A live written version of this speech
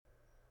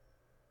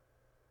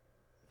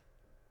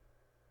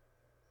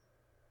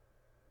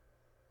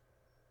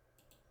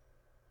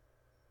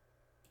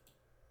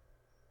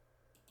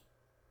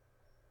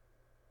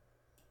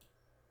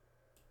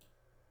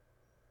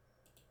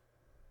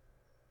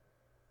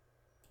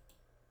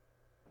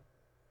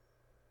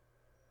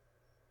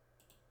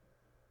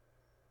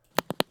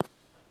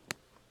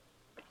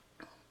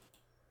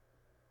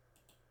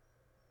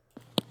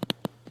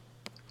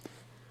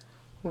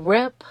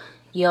Rep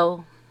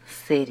your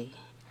city.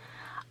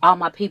 All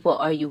my people,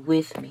 are you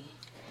with me?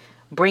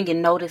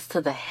 Bringing notice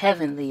to the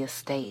heavenly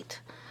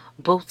estate.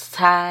 Boots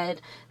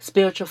tied,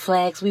 spiritual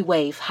flags we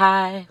wave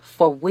high,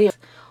 for we're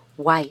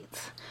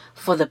white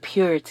for the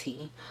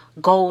purity,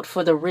 gold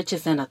for the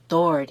riches and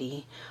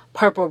authority,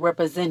 purple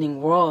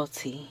representing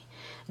royalty.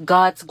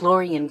 God's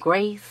glory and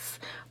grace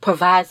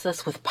provides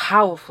us with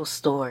powerful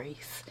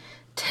stories,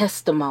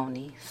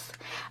 testimonies.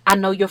 I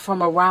know you're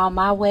from around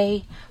my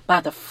way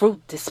by the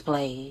fruit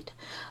displayed.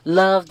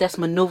 Love that's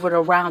maneuvered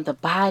around the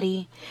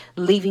body,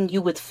 leaving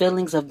you with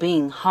feelings of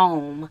being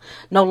home.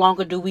 No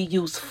longer do we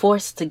use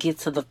force to get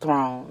to the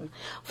throne,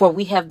 for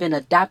we have been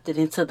adopted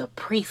into the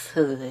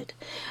priesthood.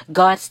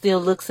 God still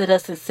looks at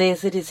us and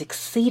says it is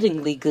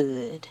exceedingly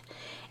good.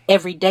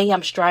 Every day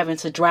I'm striving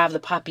to drive the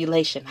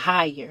population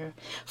higher,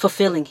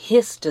 fulfilling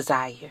His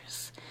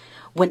desires.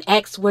 When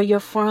asked where you're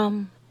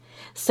from,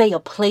 say a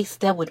place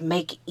that would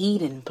make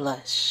Eden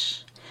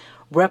blush.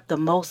 Rep the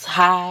Most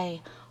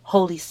High,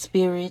 Holy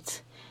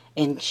Spirit,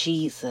 and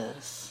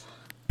Jesus.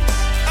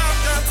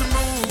 I've got to move.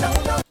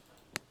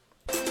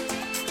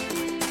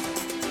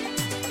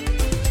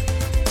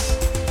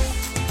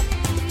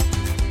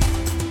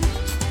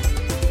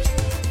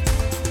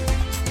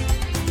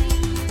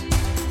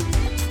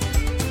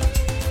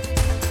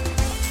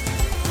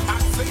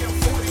 Isaiah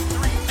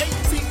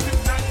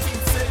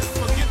 43:18-19 says,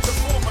 forget the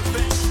former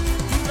things.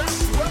 Do not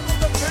dwell on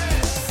the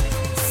past.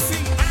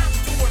 See, I'm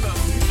doing a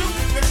new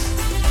thing.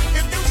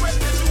 If you're ready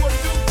to do a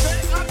new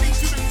thing, I need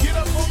you to get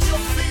up on your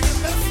feet and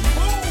let's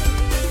move.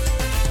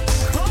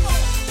 Come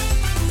on.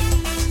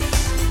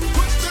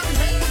 Put them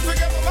hands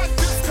together like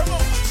this. Come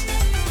on.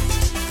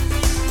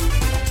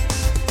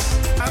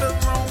 Out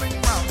of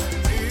roaming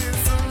mountain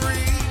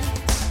misery,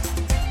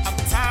 I'm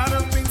tired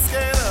of being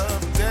scared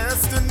of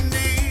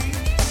destiny.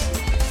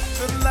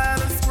 The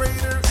ladder's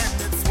greater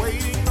and it's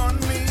waiting on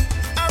me.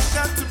 I've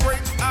got to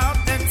break out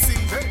and see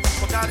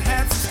what God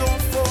has in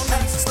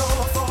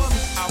store for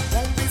me. I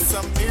won't be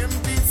some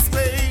empty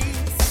space.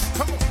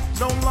 Come on.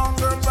 No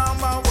longer bound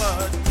by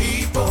what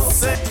people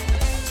say.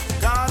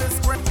 God is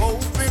great,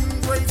 hope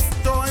and grace,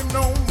 joy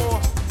no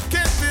more.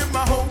 Can't feel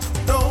my hope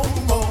no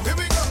more. Here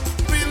we go.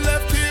 We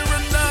left here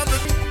another.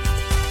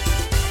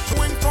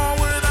 Going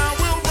forward, I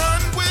will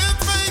run with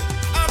faith.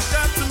 I've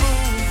got to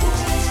move.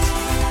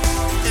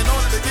 In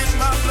order to get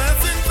my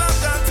blessings, I've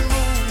got to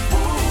move.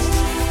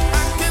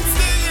 I can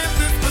stay in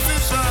this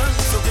position,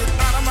 so get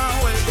out of my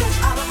way.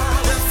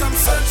 Yes, I'm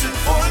searching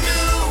for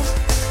you.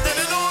 And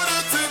in order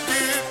to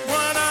get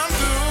what I'm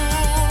due,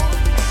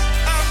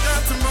 I've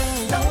got to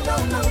move.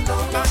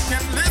 I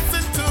can't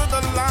listen to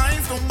the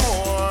lies no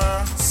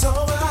more.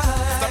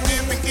 Stop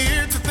giving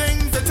ear to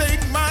things that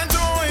take my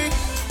joy.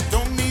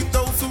 Don't need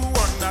those who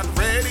are not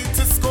ready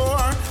to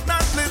score.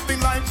 Not living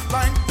life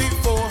like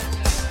before.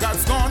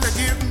 God's gonna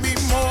give me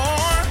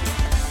more.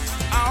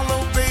 I'll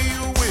obey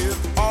you with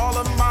all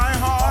of my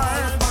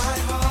heart.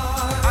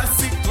 I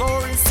seek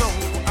glory, so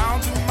I'll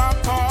do my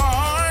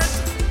part.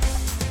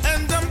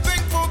 And I'm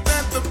thankful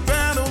that the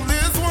battle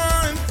is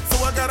won.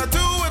 So I gotta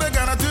do what I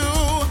gotta do.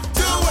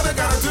 Do what I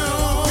gotta do.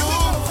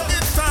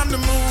 It's time to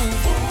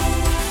move.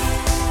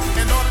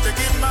 In order to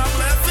get my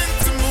blessing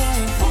to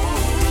move,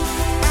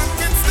 I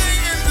can stay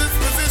in this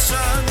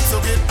position, so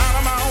get out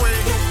of my way.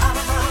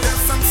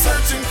 Yes, I'm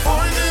searching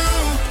for you.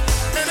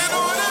 And in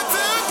order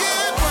to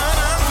get what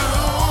I'm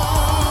due,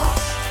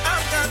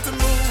 I've got to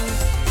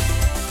move.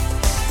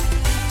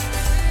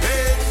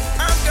 Hey,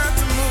 I've got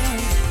to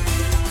move.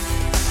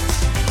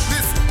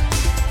 Listen,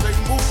 they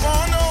move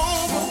on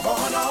over.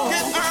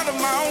 Get out of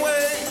my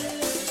way.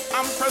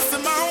 I'm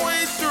pressing my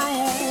way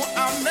through.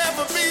 I'll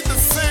never be the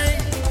same.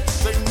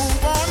 They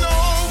move on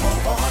over.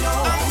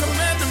 I'm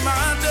commanding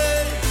my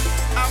day.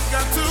 I've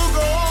got to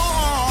go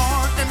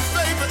on in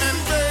favor and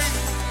faith.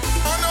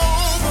 On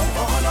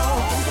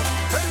over.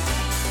 Hey,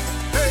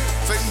 hey,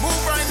 say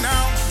move right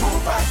now.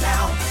 Move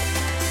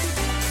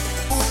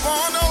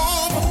on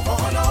over.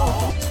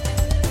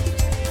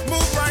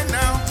 Move right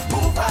now.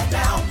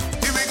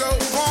 Here we go.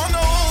 Move on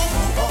over.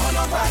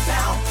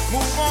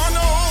 Move on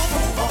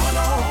over.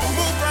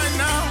 Move right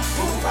now.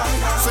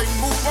 Say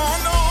move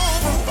on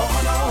over.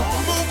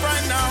 Move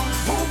right now.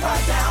 Move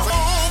right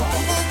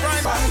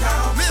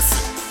now.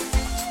 Listen,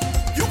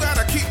 you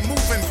gotta keep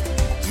moving.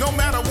 No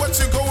matter what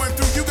you're going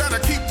through, you gotta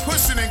keep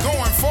pushing and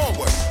going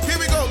forward. Here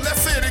we go.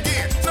 Let's say it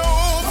again. No.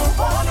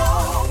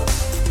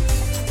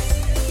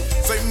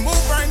 Say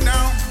move right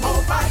now.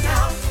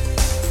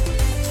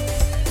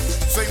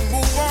 Say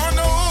move on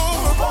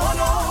over.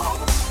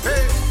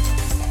 Hey.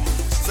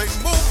 Say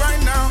move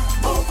right now.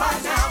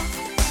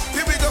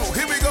 Here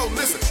we go.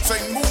 Listen. Say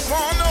move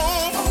on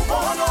over.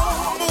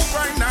 Move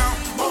right now.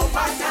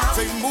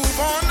 Say move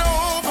on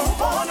over.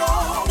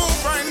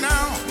 Move right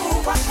now.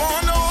 Move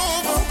on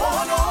over.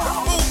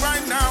 Move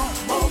right now.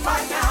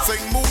 Say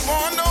move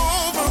on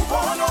over.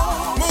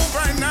 Move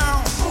right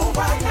now.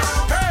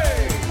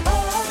 Hey.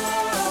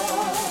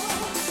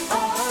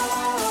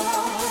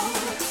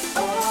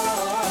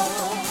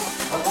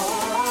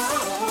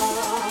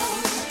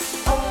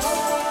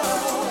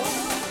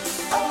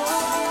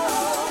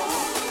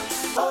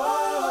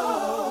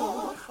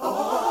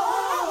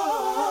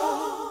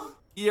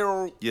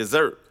 Yes,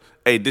 sir.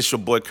 Hey, this your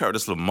boy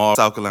Curtis Lamar,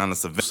 South Carolina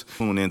Savannah.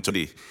 Tune into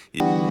the.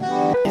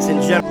 Ladies and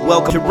gentlemen,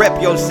 welcome to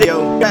Rep Your City,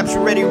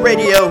 Rapture Ready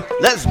Radio.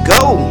 Let's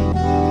go.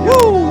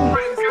 Woo!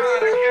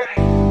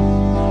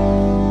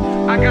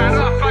 I got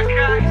up, I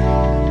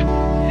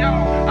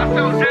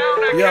fell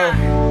down, Yo.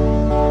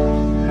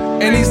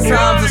 And these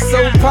times are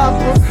so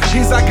proper,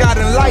 these I got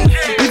in light.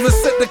 Even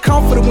set the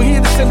comforter when he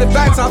had to send it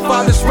back to our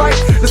father's right.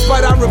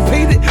 Despite our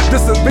repeated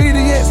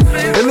disobedience,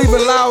 and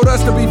even allowed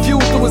us to be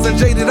viewed through his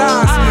unjaded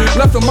eyes.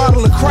 Left a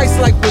model of Christ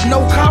like with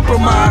no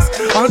compromise.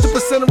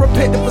 100% of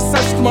repentant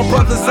perception through my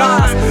brother's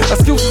eyes.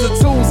 Excuses are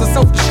tools of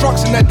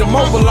self-destruction that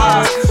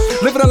demobilize.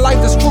 Living a life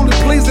that's truly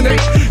pleasing,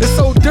 it's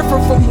so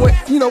different from what,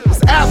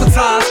 was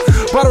advertised.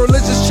 By the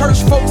religious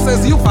church folks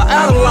as youth are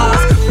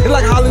idolized. It's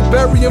like Holly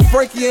Berry and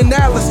Frankie and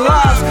Alice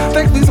lives.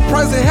 Thankfully, a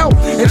present help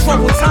in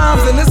troubled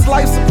times and this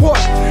life support.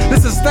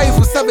 This is stage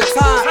with 7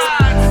 tides.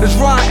 To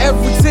dry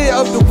every tear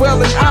of the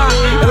wailing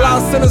eye. Allow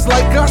sinners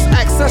like us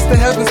access to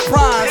heaven's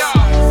prize.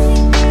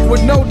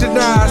 With no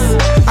denies,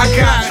 I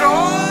got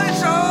joy,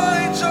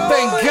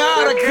 thank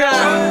God I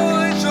got.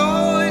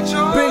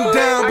 Been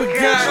down, but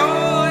got.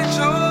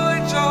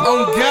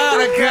 On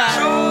God I got.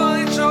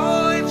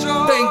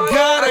 Thank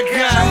God I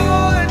got.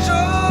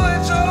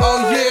 Oh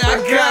yeah I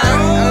got.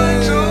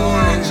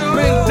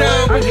 Been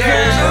down, but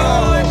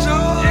got.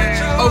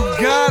 Oh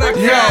God I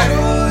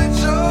got.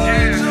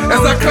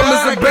 As I come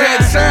as a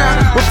bad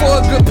child, before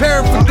a good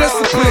parent for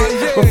discipline,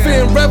 but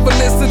fearing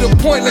reverence to the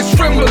point that's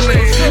trembling.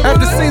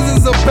 After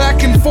seasons of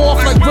back and forth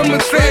like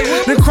Remington,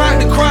 then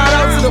cried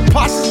out to the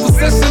posture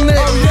positioning.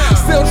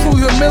 Still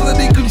true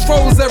humility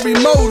controls every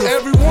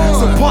motive.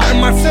 So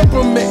pardon my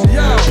temperament,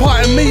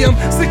 pardon me, I'm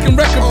seeking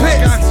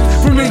recompense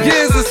from the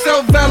years of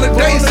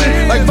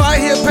self-validation. Like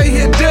buy here, pay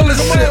here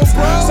dealerships,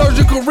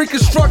 surgical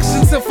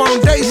reconstruction to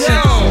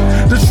foundation.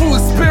 The true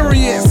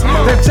experience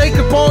that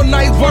Jacob all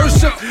night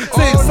worship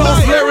to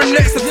exhaust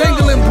larynx, a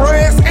tingling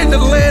brass in the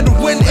land of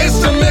wind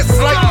instruments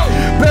like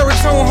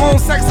baritone, horn,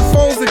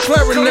 saxophones, and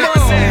clarinets.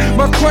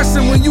 My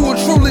question: when you will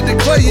truly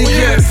declare your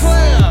yes?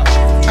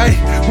 Hey,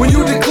 when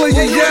you declare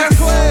your yes,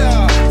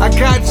 I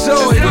got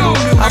joy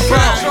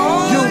about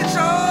you.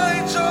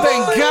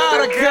 Thank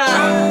God I got.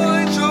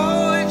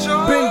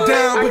 Been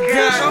down, but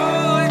got.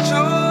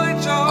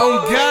 On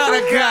God I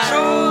got.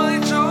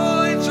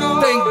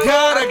 Thank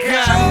God I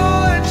got.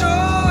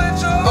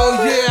 Oh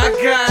yeah I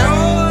got.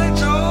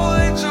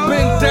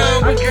 Been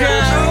down, but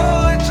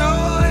got.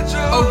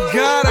 Oh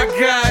God I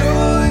got.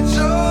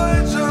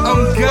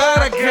 Oh God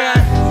I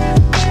got.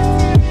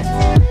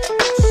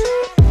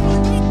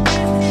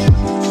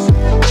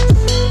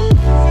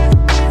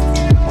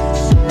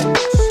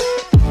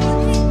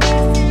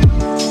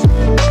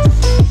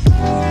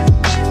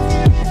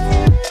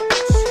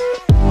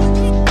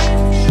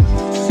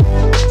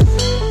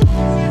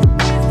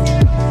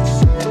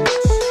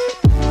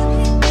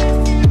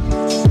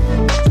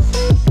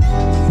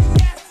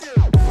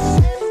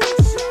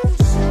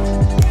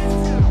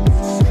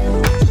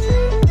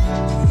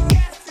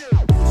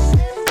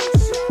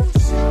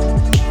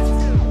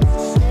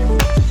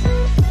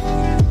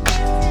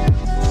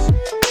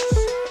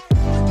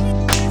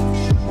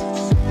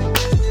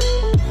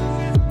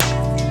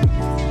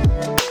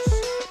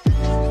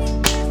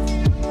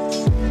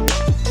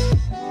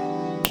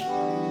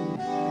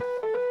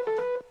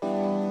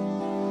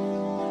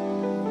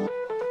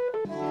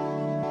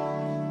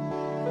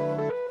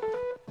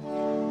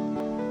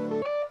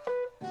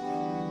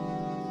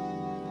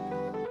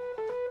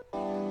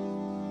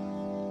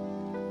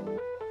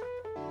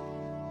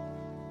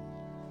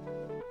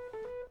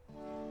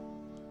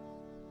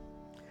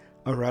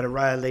 All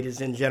right,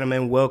 ladies and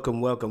gentlemen,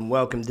 welcome.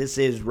 This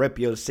is Rep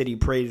Your City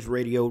Praise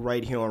Radio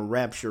right here on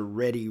Rapture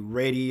Ready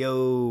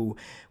Radio.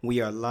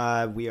 We are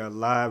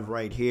live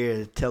right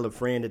here. Tell a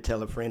friend to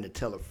tell a friend to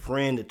tell a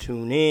friend to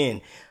tune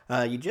in.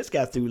 You just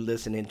got through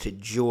listening to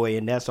Joy,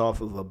 and that's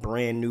off of a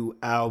brand new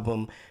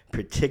album,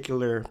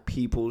 Particular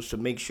People. So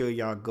make sure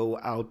y'all go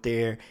out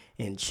there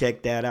and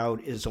check that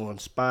out. It's on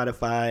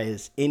Spotify.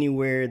 It's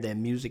anywhere that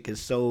music is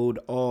sold,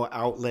 all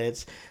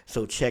outlets.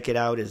 So check it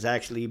out. It's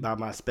actually by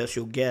my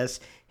special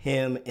guest.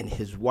 Him and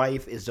his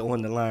wife is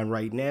on the line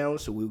right now,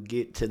 so we'll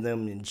get to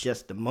them in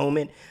just a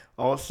moment.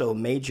 Also,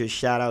 major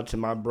shout out to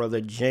my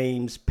brother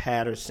James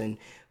Patterson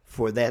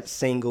for that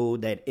single,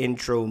 that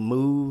intro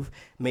Move.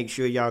 Make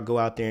sure y'all go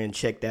out there and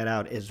check that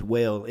out as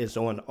well. It's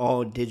on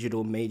all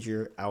digital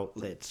major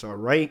outlets, all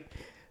right?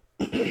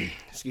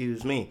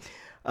 Excuse me.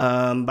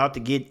 About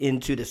to get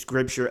into the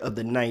scripture of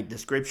the night. The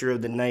scripture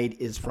of the night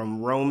is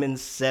from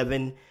Romans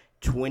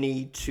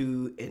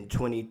 7:22 and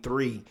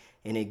 23,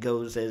 and it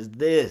goes as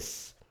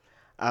this: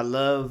 I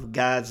love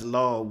God's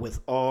law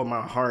with all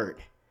my heart,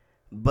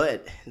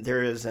 but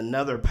there is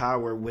another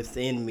power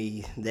within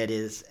me that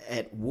is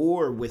at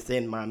war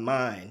within my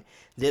mind.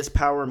 This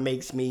power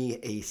makes me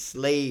a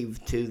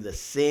slave to the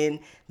sin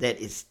that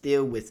is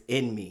still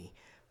within me.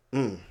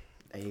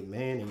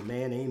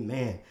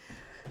 Amen.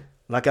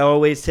 Like I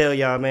always tell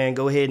y'all, man,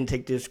 go ahead and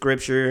take this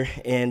scripture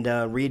and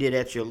read it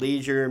at your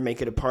leisure.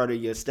 Make it a part of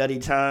your study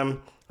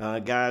time.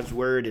 God's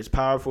word is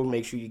powerful.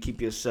 Make sure you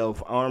keep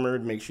yourself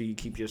armored. Make sure you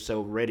keep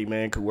yourself ready,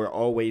 man, because we're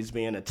always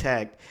being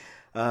attacked.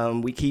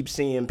 We keep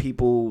seeing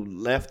people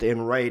left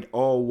and right,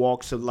 all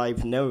walks of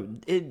life. No,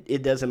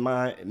 it doesn't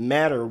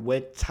matter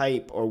what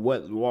type or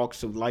what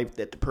walks of life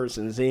that the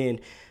person's in.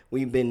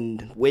 We've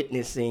been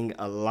witnessing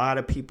a lot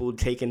of people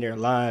taking their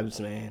lives,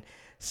 man.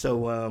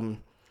 So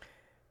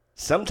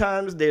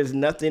sometimes there's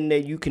nothing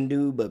that you can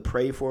do but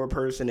pray for a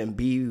person and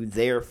be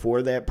there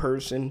for that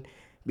person,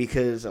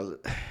 because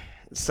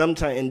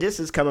sometimes, and this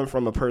is coming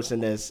from a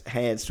person that's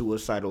had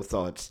suicidal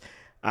thoughts.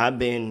 I've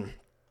been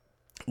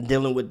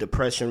dealing with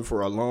depression for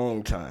a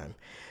long time.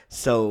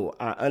 So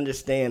I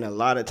understand a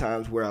lot of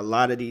times where a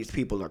lot of these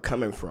people are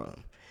coming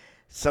from.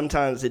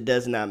 Sometimes it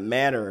does not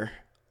matter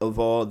of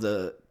all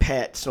the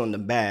pats on the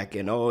back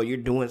and, oh, you're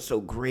doing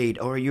so great.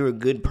 Oh, you're a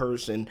good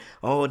person.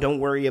 Oh, don't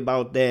worry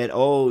about that.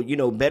 Oh,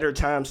 better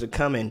times are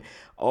coming.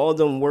 All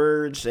them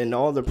words and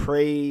all the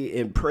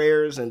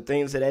prayers and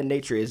things of that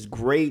nature is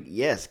great.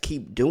 Yes,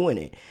 keep doing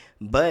it.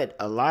 But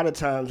a lot of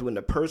times when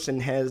the person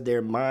has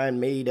their mind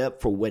made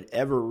up for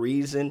whatever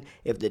reason,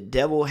 if the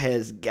devil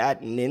has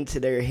gotten into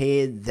their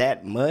head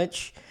that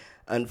much,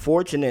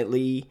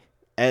 unfortunately,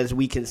 as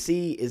we can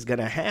see, is going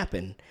to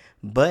happen.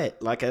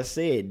 But like I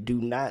said,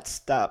 do not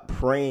stop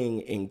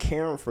praying and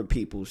caring for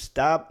people.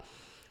 Stop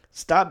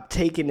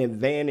taking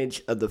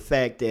advantage of the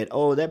fact that,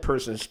 oh, that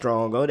person's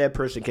strong. Oh, that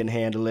person can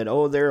handle it.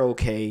 Oh, they're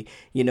okay.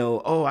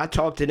 Oh, I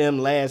talked to them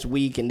last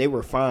week and they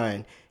were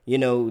fine.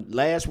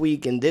 Last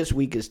week and this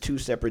week is two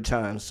separate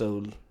times.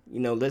 So,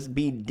 let's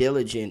be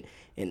diligent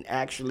and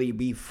actually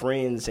be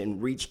friends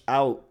and reach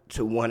out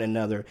to one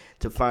another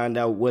to find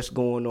out what's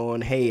going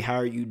on. Hey, how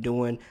are you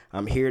doing?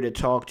 I'm here to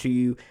talk to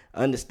you.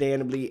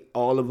 Understandably,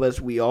 all of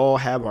us, we all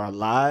have our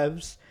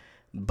lives,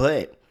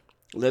 but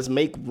let's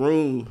make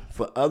room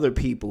for other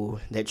people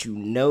that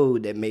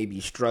that may be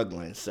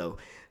struggling. So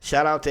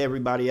shout out to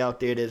everybody out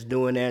there that's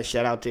doing that.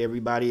 Shout out to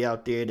everybody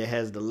out there that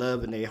has the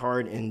love in their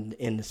heart and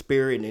in the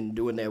spirit and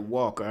doing that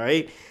walk, all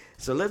right?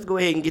 So let's go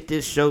ahead and get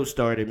this show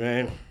started,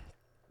 man.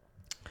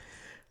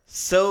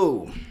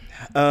 So,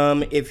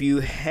 if you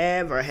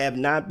have or have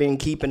not been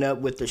keeping up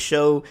with the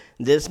show,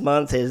 this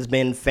month has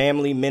been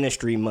Family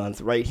Ministry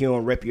Month right here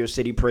on Rep Your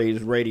City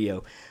Praise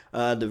Radio.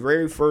 The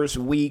very first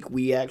week,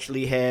 we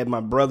actually had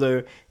my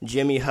brother,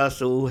 Jimmy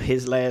Hustle.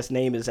 His last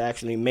name is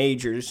actually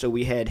Majors, so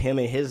we had him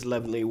and his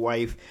lovely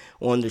wife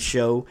on the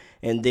show.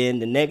 And then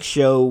the next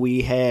show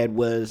we had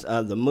was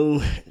the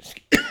Moon.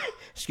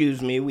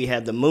 Excuse me, we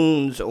had the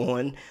Moons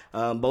on.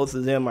 Both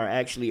of them are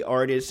actually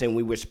artists, and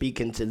we were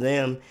speaking to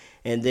them.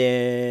 And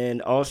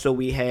then also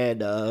we had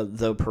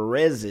the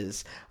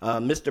Perez's.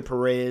 Mr.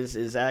 Perez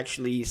is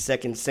actually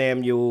 2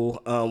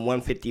 Samuel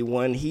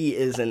 151. He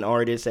is an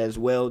artist as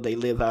well. They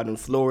live out in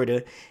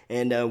Florida,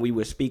 and we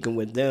were speaking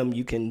with them.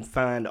 You can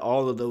find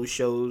all of those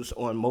shows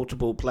on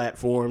multiple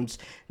platforms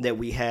that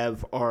we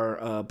have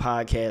our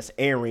podcast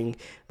airing.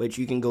 But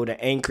you can go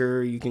to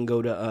Anchor, you can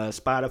go to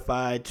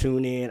Spotify,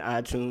 TuneIn,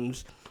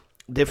 iTunes,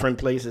 different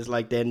places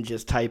like that, and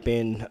just type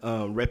in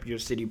Rep Your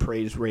City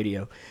Praise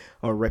Radio,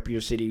 or Rep Your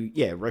City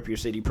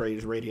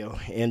Praise Radio,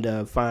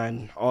 and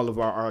find all of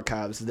our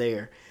archives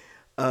there.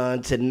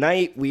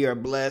 Tonight we are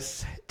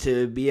blessed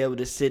to be able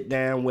to sit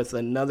down with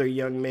another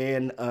young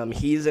man.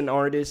 He's an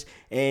artist,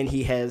 and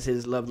he has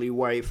his lovely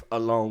wife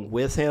along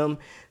with him.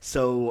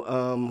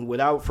 So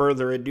without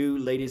further ado,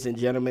 ladies and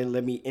gentlemen,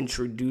 let me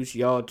introduce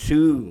y'all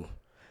to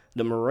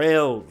the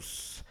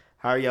Morels.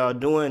 How are y'all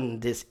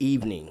doing this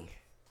evening?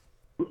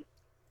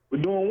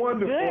 We're doing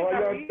wonderful.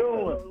 How y'all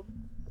doing?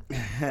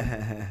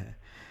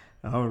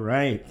 All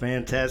right.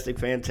 Fantastic.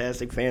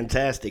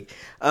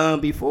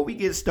 Before we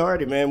get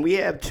started, man, we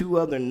have two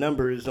other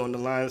numbers on the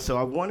line, so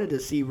I wanted to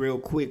see real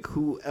quick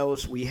who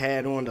else we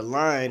had on the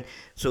line.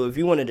 So if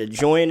you wanted to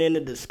join in the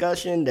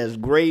discussion, that's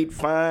great,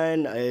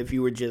 fine. If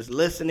you were just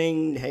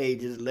listening, hey,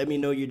 just let me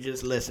know you're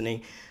just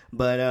listening.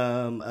 But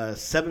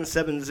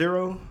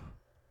 770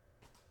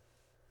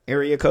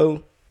 area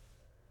code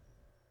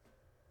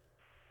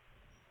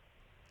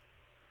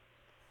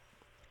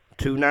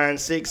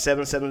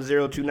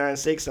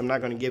 296-770-296. I'm not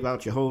going to give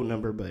out your whole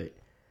number, but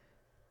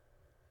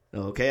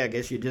okay, I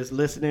guess you're just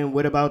listening.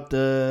 What about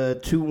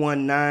the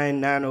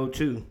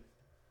 219-902?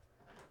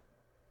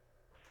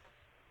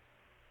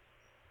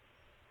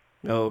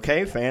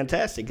 Okay,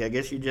 fantastic. I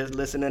guess you're just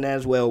listening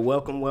as well.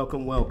 Welcome.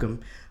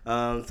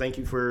 Thank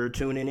you for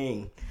tuning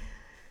in.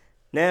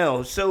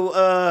 Now, so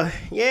I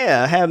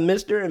have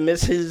Mr. and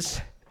Mrs.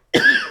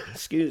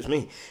 Excuse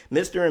me,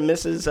 Mr. and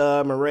Mrs.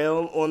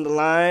 Morel on the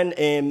line,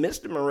 and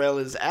Mr. Morel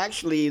is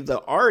actually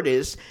the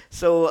artist.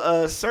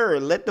 So, sir,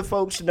 let the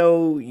folks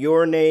know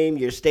your name,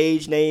 your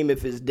stage name,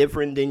 if it's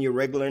different than your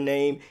regular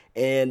name,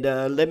 and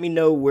let me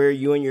know where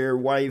you and your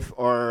wife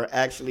are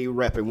actually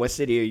repping. What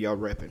city are y'all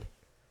repping?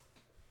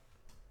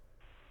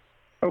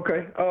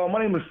 Okay, my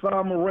name is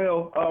Sam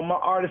Morel. My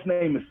artist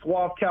name is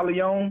Suave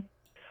Callejon,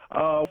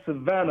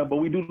 Savannah, but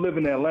we do live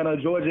in the Atlanta,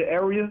 Georgia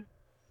area.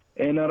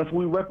 And that's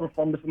where we repping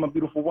from. This is my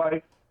beautiful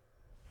wife.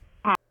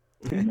 Hi,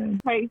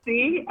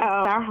 Tracy.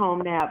 Our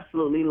home now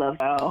absolutely loves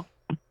you.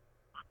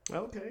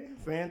 Okay,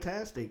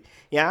 fantastic.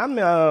 Yeah,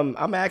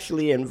 I'm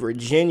actually in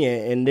Virginia,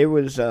 and there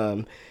was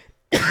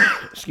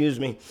excuse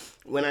me,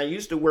 when I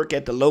used to work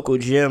at the local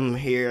gym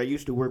here, I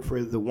used to work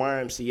for the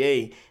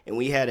YMCA, and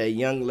we had a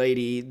young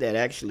lady that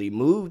actually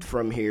moved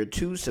from here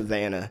to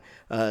Savannah,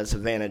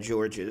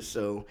 Georgia.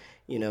 So,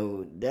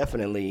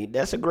 definitely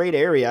that's a great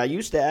area. I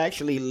used to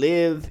actually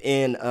live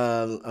in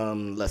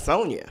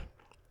Lithonia.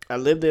 I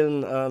lived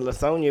in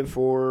Lithonia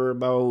for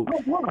about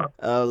Oh, wow.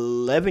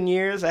 11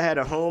 years. I had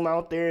a home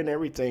out there and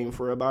everything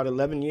for about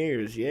 11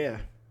 years. Yeah.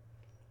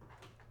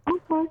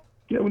 Okay.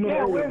 Yeah, we know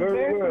Yeah, that area we're very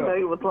very well.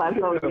 familiar with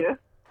Latonia.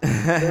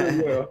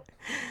 Very well.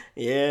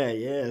 Yeah,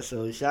 yeah.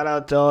 So shout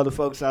out to all the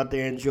folks out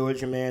there in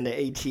Georgia, man, the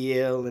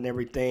ATL and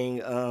everything.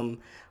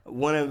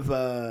 One of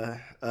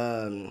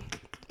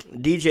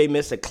DJ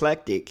Miss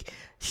Eclectic,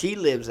 she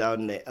lives out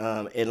in the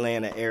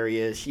Atlanta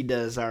area. She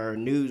does our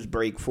news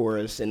break for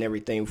us and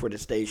everything for the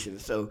station.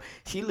 So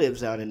she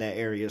lives out in that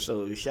area.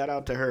 So shout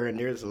out to her. And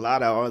there's a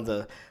lot of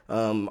other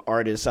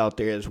artists out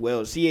there as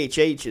well.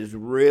 CHH is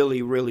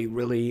really, really,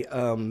 really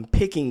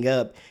picking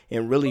up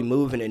and really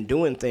moving and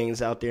doing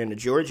things out there in the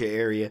Georgia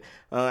area.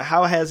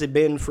 How has it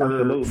been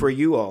Absolutely. for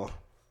you all?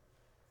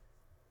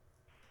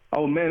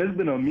 Oh man, it's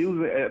been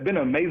been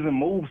an amazing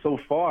move so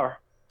far.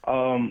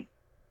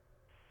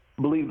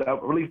 Believe that I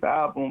released the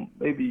album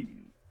maybe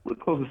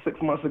close to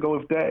 6 months ago,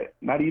 if that,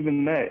 not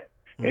even that.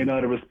 And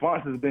the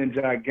response has been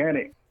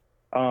gigantic.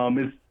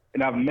 And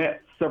I've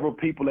met several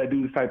people that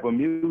do this type of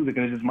music,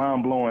 and it's just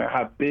mind blowing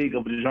how big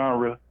of a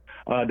genre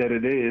that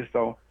it is.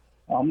 So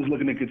I'm just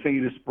looking to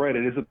continue to spread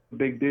it. It's a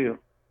big deal.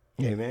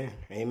 Amen.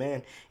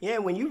 Amen. Yeah,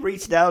 when you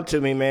reached out to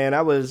me, man,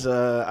 I was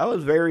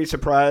very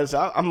surprised.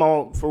 I'm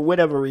all, for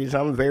whatever reason,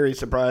 I'm very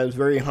surprised,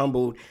 very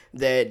humbled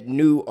that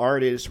new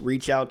artists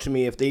reach out to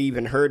me if they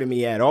even heard of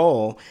me at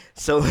all.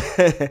 So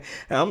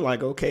I'm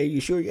like, okay, you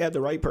sure you have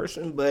the right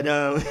person? But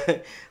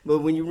but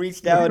when you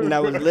reached out and I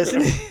was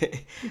listening,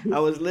 I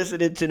was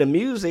listening to the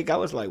music, I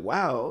was like,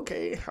 wow,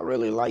 okay, I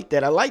really like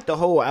that. I like the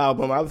whole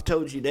album. I've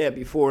told you that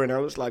before, and I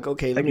was like,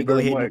 okay, let Thank me you go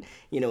very ahead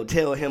much. and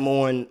tell him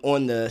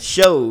on the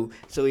show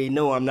so he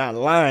know I'm not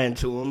lying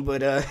to him.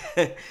 But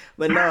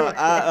but no,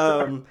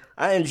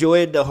 I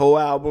enjoyed the whole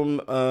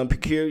album.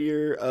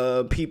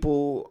 Peculiar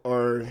People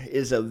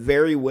is a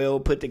very well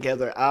put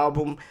together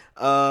album.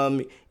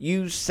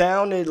 You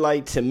sounded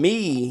like, to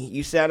me,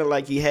 you sounded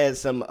like you had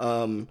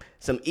some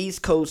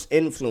East Coast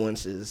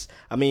influences.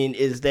 I mean,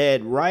 is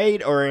that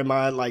right, or am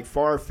I like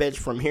far fetched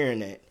from hearing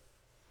that?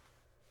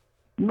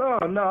 No,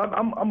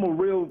 I'm a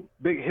real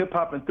big hip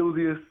hop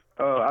enthusiast.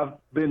 I've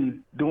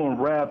been doing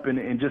rap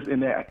and just in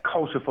that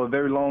culture for a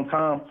very long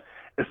time.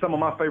 And some of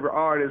my favorite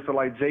artists are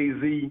like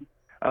Jay-Z,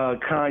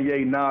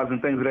 Kanye, Nas,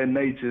 and things of that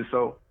nature.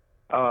 So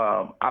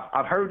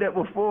I've heard that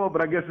before,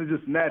 but I guess it's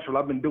just natural.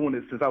 I've been doing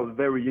it since I was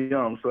very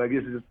young, so I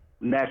guess it's just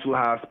natural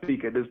how I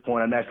speak at this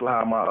point, and natural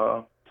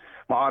how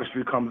my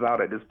artistry comes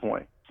out at this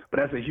point. But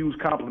that's a huge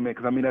compliment,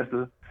 because I mean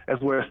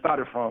that's where it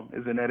started from,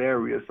 is in that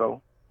area.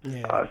 So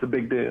it's a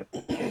big deal.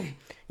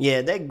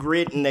 Yeah, that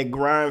grit and that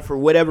grind, for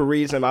whatever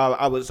reason,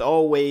 I was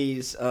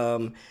always,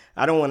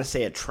 I don't want to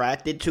say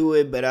attracted to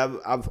it, but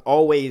I've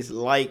always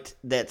liked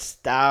that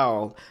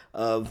style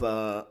of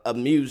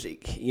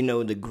music,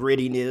 the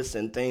grittiness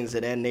and things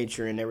of that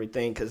nature and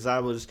everything. Because I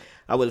was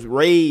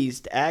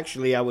raised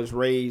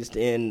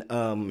in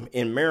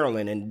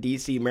Maryland, in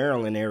D.C.,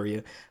 Maryland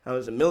area. I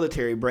was a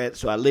military brat,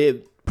 so I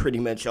lived pretty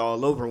much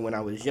all over when I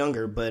was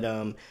younger. But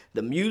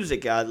the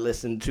music I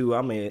listened to,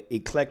 I'm an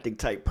eclectic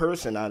type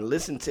person. I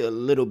listened to a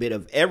little bit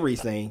of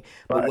everything,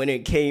 but when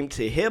it came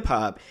to hip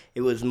hop,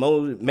 it was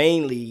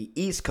mainly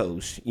East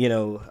Coast,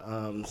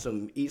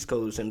 some East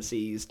Coast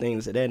MCs,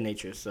 things of that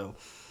nature. So,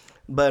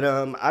 but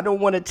I don't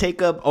want to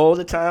take up all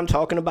the time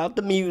talking about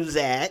the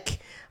music.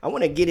 I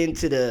want to get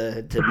into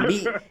the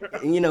meat,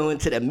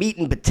 into the meat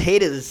and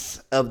potatoes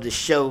of the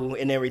show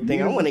and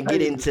everything. I want to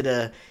get into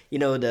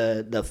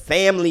the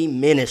family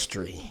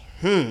ministry.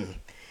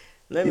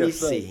 Let me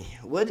see.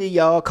 What do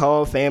y'all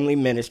call family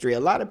ministry? A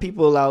lot of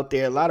people out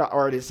there, a lot of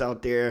artists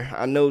out there.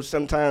 I know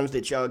sometimes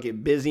that y'all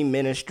get busy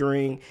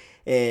ministering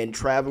and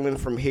traveling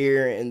from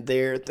here and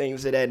there,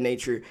 things of that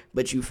nature,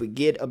 but you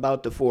forget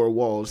about the four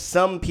walls.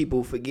 Some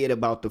people forget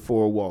about the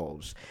four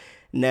walls.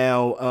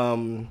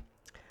 Now,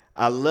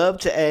 I love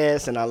to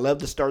ask, and I love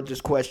to start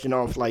this question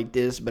off like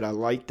this, but I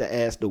like to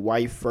ask the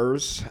wife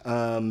first.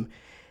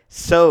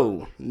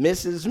 So,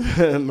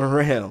 Mrs.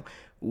 Morel,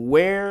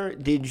 where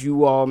did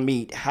you all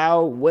meet?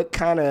 How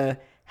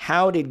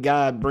did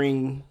God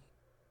bring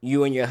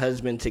you and your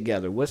husband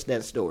together? What's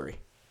that story?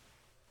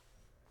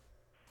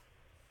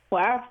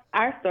 Well,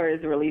 our story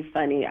is really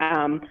funny.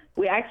 I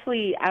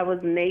was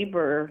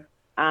neighbor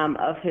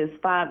of his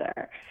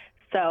father.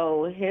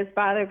 So his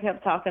father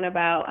kept talking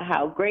about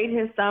how great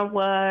his son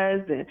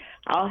was and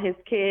all his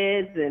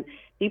kids, and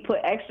he put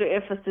extra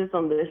emphasis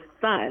on this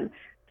son.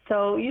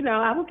 So,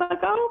 I was like,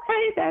 oh,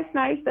 okay, that's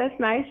nice.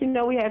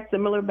 We had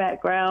similar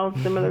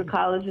backgrounds, similar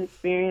college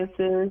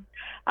experiences,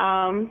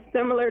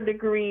 similar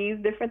degrees,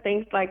 different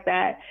things like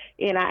that.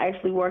 And I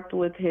actually worked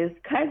with his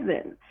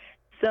cousin.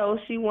 So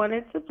she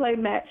wanted to play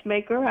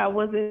matchmaker. I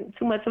wasn't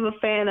too much of a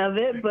fan of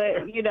it,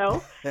 but, you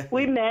know,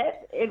 we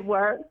met. It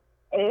worked.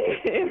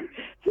 And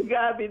to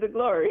God be the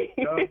glory.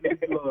 God be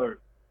the glory.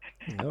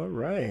 All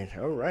right.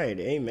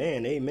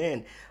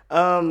 Amen.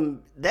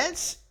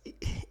 That's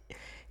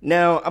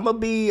now I'm gonna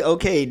be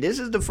okay. This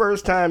is the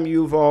first time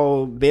you've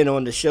all been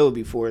on the show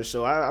before,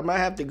 so I might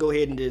have to go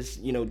ahead and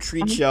just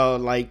treat y'all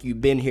like you've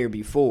been here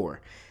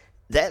before.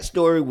 That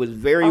story was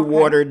very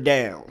watered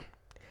down,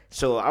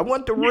 so I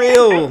want the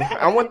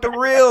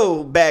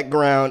real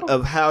background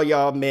of how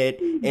y'all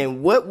met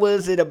and what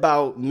was it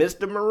about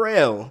Mr.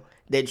 Morrell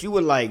that you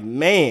were like,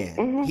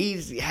 man,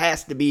 he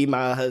has to be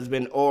my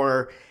husband,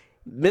 or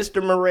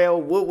Mr. Morrell,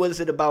 what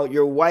was it about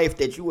your wife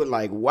that you were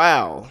like,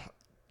 wow,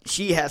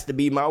 she has to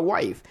be my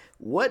wife?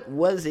 What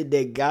was it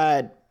that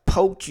God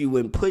poked you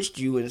and pushed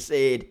you and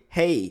said,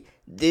 hey,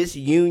 this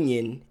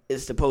union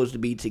is supposed to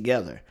be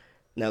together?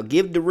 Now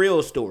give the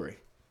real story.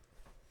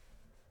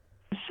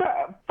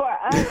 Sure. For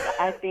us,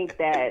 I think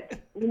that,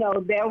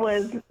 there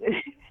was,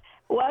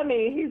 well, I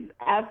mean, he's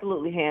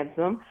absolutely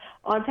handsome.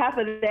 On top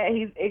of that,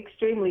 he's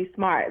extremely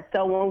smart.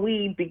 So when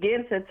we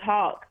begin to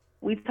talk,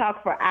 we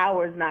talked for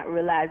hours, not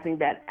realizing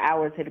that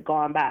hours had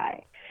gone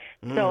by.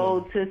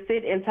 So to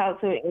sit and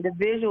talk to an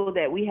individual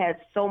that we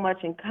had so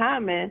much in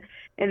common,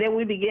 and then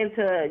we begin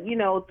to,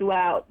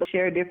 throughout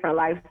share different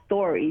life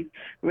stories,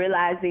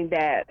 realizing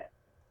that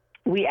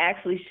we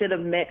actually should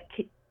have met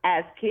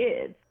as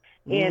kids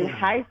in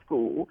high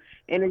school.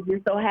 And it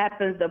just so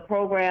happens the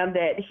program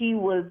that he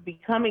was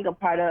becoming a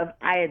part of,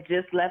 I had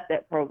just left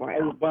that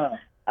program.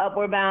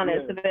 Upward Bound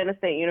at Savannah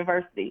State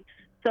University.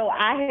 So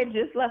I had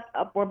just left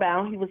Upward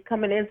Bound. He was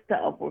coming into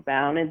Upward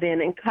Bound. And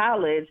then in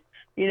college,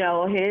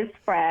 his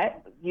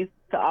frat used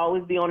to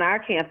always be on our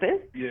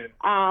campus. Yeah.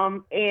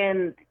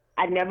 And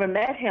I never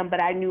met him,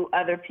 but I knew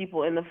other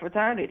people in the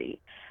fraternity.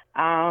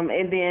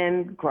 And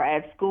then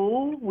grad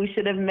school, we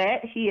should have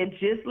met. He had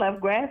just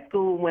left grad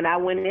school when I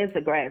went into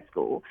grad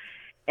school.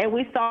 And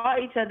we saw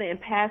each other in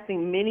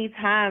passing many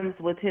times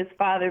with his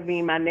father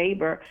being my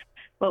neighbor,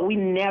 but we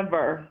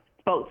never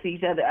spoke to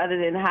each other other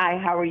than, hi,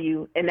 how are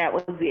you? And that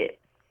was it.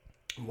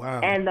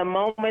 Wow. And the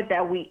moment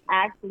that we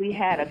actually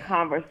had a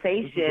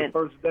conversation, the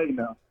first day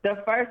now.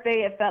 The first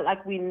day, it felt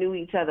like we knew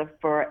each other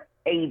for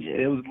ages.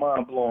 It was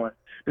mind blowing.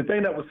 The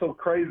thing that was so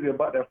crazy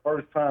about that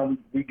first time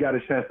we got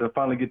a chance to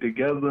finally get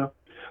together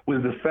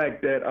was the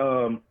fact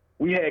that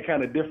we had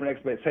kind of different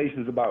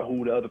expectations about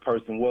who the other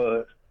person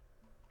was.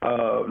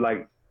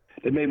 Like,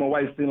 it made my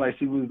wife seem like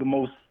she was the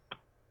most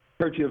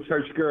churchy of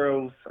church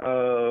girls.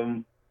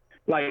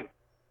 Like,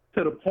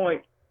 to the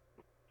point,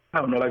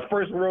 I don't know, like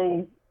first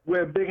row,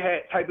 wear a big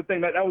hat type of thing.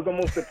 That was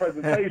almost the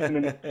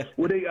presentation. And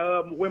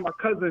when my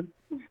cousin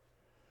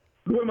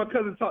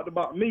talked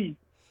about me,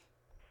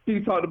 he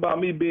talked about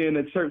me being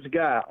a church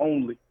guy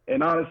only.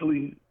 And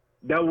honestly,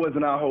 that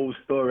wasn't our whole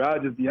story. I'll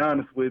just be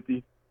honest with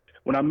you.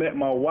 When I met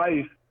my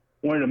wife,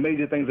 one of the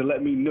major things that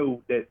let me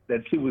know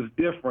that she was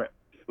different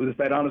was the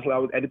fact, honestly,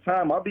 at the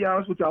time, I'll be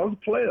honest with you, I was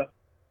a player.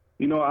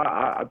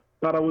 I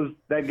thought I was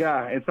that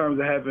guy in terms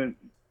of having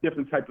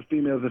different types of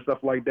females and stuff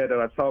like that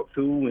I talked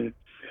to and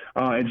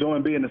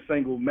enjoying being a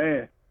single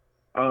man.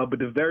 But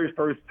the very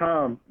first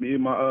time me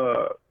and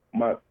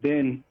my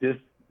then this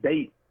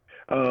date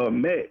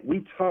met,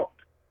 we talked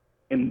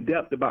in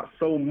depth about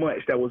so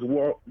much that was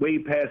way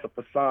past a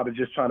facade of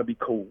just trying to be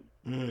cool.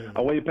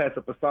 Way past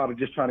a facade of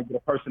just trying to get a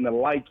person to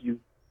like you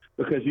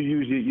because you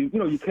use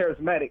your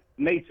charismatic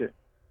nature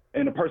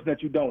and a person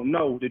that you don't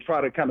know to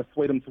try to kind of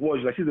sway them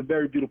towards you. Like, she's a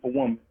very beautiful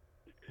woman.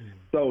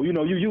 So, you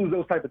use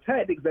those type of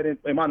tactics that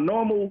in my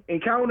normal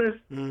encounters,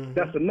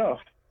 that's enough.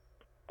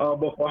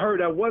 But for her,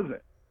 that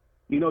wasn't.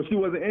 She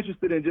wasn't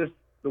interested in just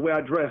the way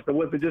I dressed. I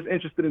wasn't just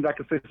interested in I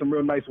could say some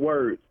real nice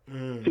words.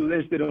 She was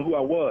interested in who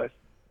I was.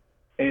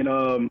 And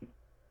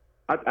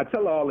I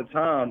tell her all the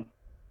time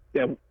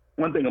that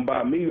one thing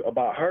about me,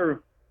 about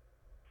her,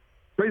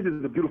 Tracy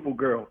is a beautiful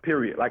girl,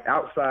 period. Like,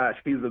 outside,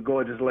 she's a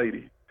gorgeous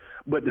lady.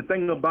 But the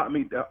thing about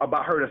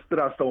her that stood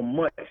out so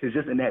much is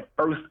just in that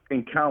first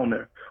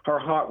encounter, her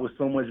heart was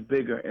so much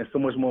bigger and so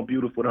much more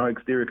beautiful than her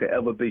exterior could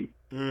ever be.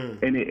 And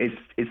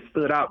it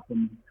stood out for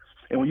me.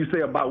 And when you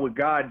say about what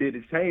God did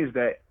to change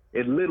that,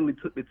 it literally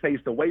took the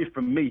taste away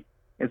from me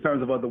in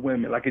terms of other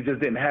women. Like, it just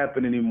didn't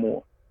happen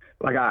anymore.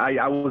 Like,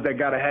 I was that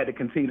guy that had to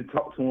continue to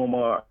talk to him,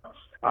 or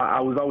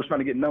I was always trying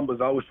to get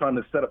numbers, always trying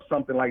to set up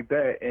something like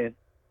that, and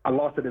I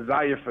lost a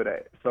desire for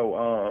that.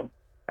 So,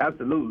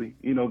 absolutely,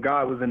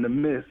 God was in the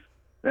midst.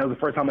 That was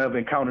the first time I ever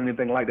encountered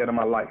anything like that in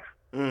my life.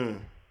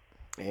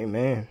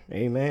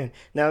 Amen.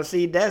 Now,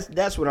 see,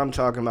 that's what I'm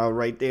talking about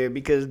right there,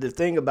 because the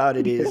thing about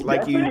it is,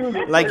 like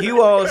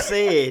you all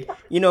said,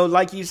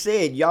 like you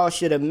said, y'all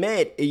should have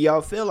met.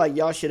 Y'all feel like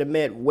y'all should have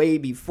met way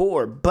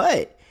before,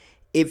 but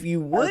if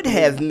you would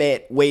have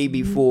met way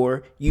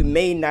before, you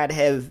may not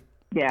have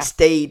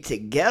stayed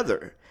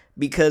together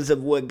because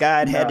of what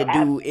God had to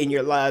do in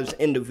your lives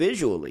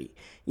individually.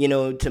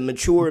 To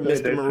mature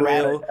Mr.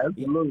 Morrell.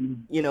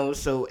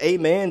 So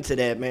amen to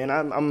that, man.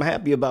 I'm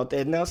happy about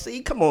that. Now,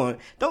 see, come on.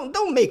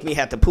 Don't make me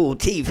have to pull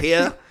teeth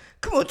here.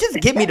 Come on, just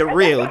give me the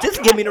real.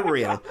 Just give me the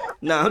real.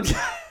 No,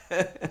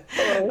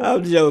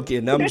 I'm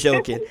joking. I'm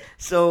joking.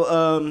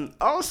 So,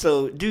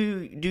 also, do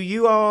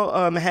you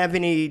all have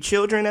any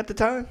children at the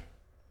time?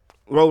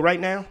 Well, right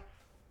now.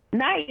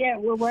 Not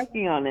yet. We're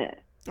working on it.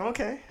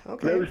 Okay.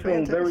 Very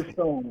soon, very Fantastic.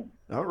 soon.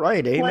 All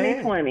right,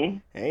 amen.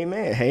 2020.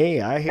 Amen.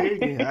 Hey, I hear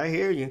you. I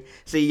hear you.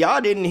 See,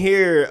 y'all didn't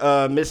hear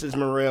Mrs.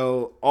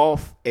 Morrell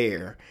off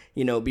air.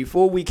 You know,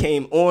 before we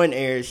came on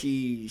air,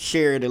 she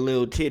shared a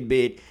little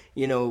tidbit,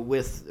 you know,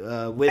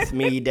 with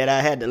me that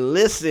I had to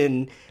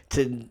listen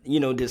to, you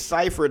know,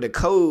 decipher the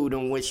code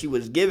on what she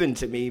was giving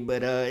to me.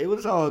 But it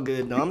was all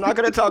good. No, I'm not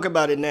gonna talk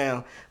about it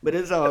now, but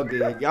it's all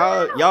good.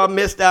 Y'all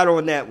missed out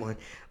on that one.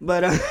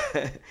 But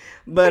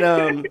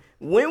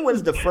when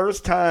was the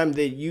first time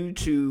that you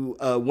two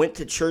went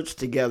to church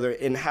together,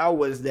 and how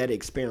was that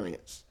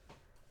experience?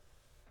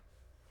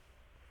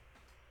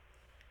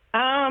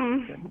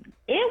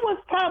 It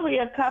was probably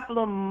a couple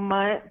of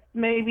months,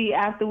 maybe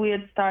after we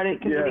had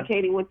started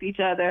communicating with each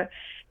other,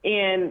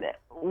 and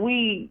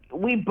we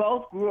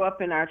both grew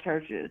up in our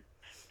churches.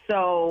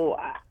 So,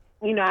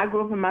 you know, I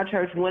grew up in my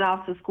church, went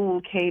off to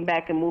school, came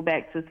back and moved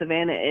back to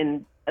Savannah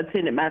and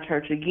attended my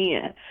church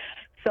again.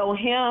 So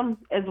him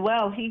as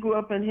well, he grew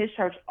up in his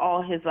church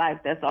all his life.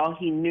 That's all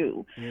he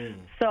knew.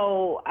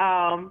 So,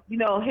 you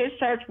know, his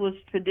church was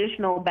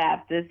traditional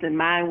Baptist and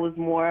mine was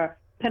more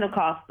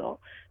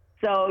Pentecostal.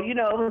 So, you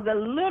know, it was a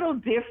little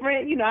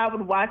different. You know, I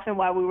would watch him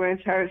while we were in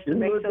church to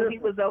make sure he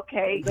was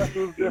okay.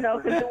 You know,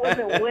 because it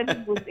wasn't what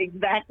he was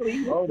exactly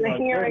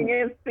hearing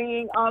and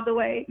seeing all the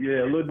way.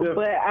 Yeah, a little different.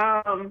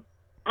 But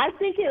I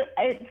think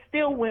it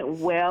still went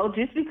well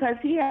just because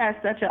he has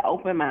such an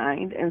open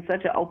mind and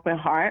such an open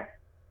heart.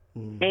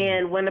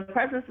 And when the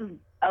presence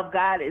of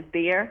God is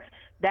there,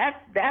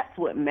 that's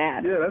what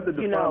matters. Yeah, that's the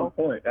defining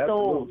point.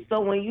 Absolutely. So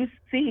when you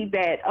see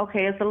that,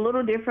 okay, it's a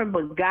little different,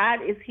 but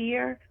God is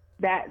here,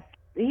 that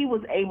he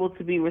was able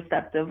to be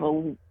receptive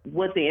of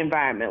what the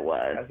environment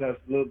was. That's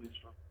absolutely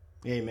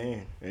true.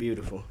 Amen.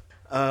 Beautiful.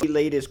 We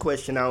laid this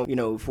question out, you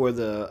know, for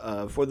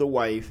the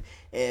wife,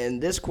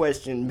 and this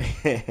question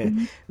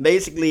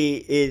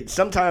basically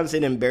sometimes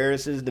it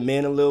embarrasses the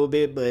men a little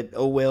bit, but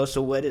oh well,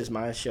 so what, is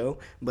my show?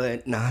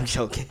 But no, I'm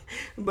joking.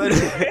 But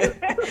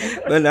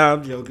no,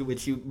 I'm joking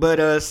with you.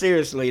 But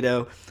seriously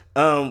though,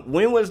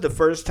 when was the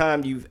first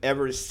time you've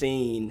ever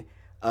seen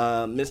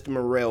Mr.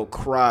 Morrell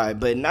cry,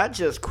 but not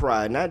just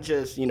cry,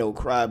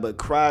 but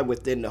cry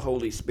within the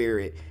Holy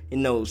Spirit, you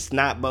know,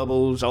 snot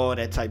bubbles, all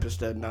that type of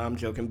stuff? No, I'm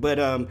joking.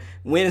 But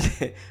when's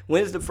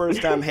the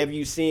first time have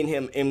you seen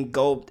him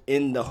engulfed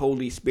in the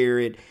Holy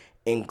Spirit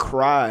and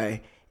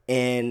cry?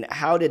 And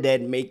how did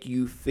that make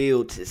you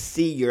feel to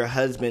see your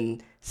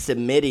husband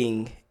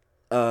submitting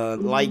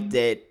like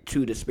that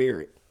to the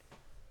Spirit?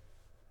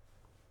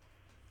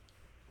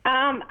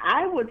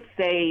 I would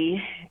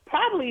say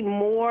probably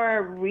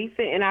more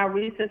recent, in our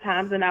recent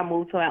times when I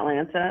moved to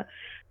Atlanta.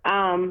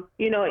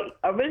 You know,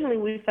 originally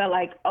we felt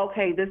like,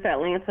 okay, this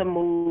Atlanta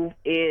move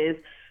is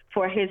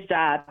for his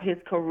job, his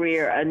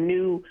career, a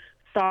new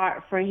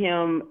start for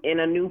him in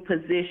a new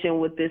position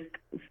with this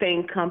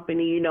same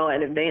company, you know,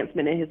 an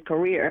advancement in his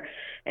career.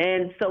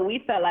 And so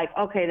we felt like,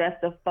 okay, that's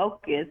the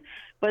focus.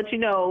 But, you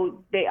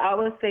know, they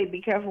always say,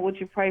 be careful what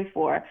you pray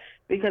for,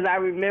 because I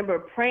remember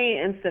praying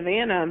in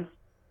Savannah,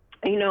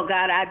 you know,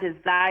 God, I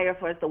desire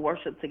for us to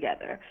worship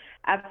together.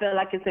 I feel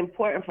like it's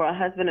important for a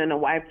husband and a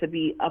wife to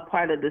be a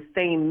part of the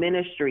same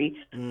ministry,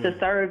 to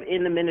serve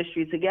in the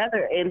ministry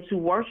together and to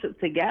worship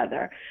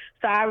together.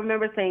 So I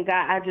remember saying,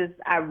 God,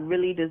 I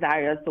really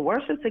desire us to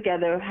worship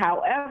together.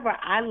 However,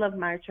 I love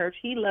my church.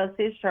 He loves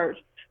his church.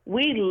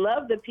 We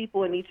love the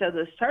people in each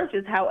other's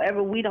churches.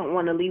 However, we don't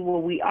want to leave where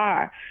we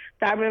are.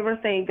 So I remember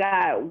saying,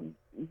 God,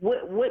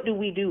 what do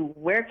we do?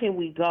 Where can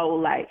we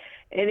go?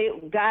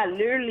 God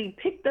literally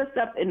picked us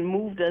up and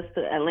moved us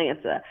to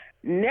Atlanta.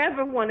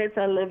 Never wanted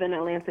to live in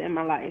Atlanta in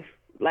my life.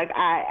 Like,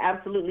 I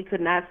absolutely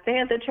could not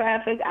stand the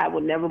traffic. I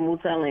would never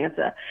move to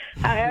Atlanta.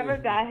 However,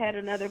 God had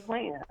another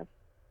plan.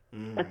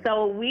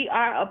 So we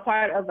are a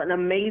part of an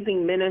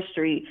amazing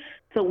ministry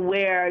to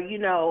where, you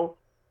know,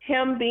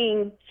 him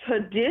being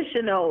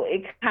traditional,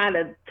 it kind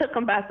of took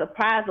him by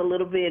surprise a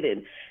little bit.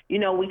 And, you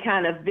know, we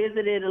kind of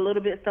visited a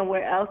little bit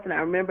somewhere else. And I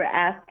remember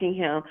asking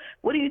him,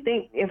 what do you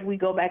think if we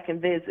go back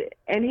and visit?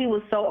 And he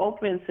was so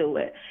open to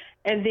it.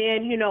 And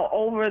then, you know,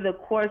 over the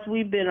course,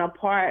 we've been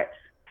apart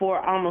for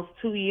almost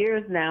 2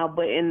 years now.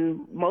 But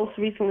most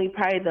recently,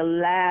 probably the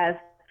last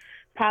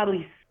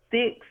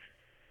 6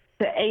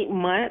 to 8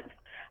 months,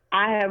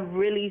 I have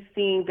really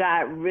seen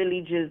God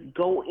really just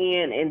go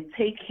in and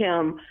take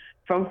him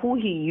from who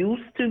he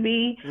used to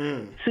be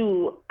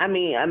to,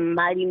 a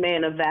mighty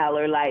man of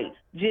valor. Like,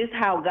 just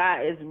how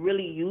God is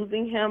really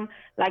using him.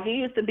 Like, it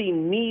used to be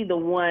me, the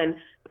one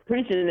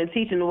preaching and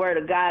teaching the word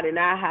of God in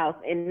our house.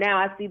 And now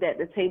I see that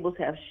the tables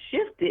have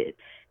shifted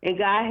and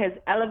God has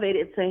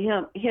elevated to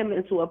him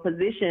into a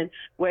position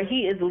where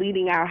he is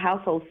leading our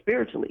household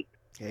spiritually.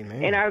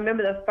 Amen. And I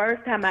remember the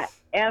first time I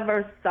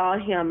ever saw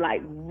him,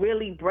 like,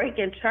 really break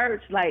in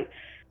church, like,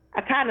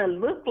 I kind of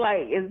looked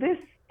like, is this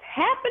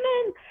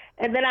happening?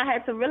 And then I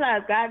had to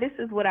realize, God, this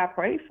is what I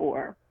prayed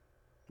for.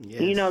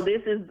 Yes. You know,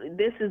 this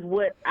is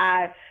what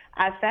I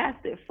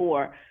fasted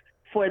for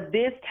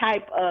this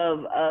type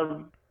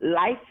of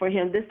life for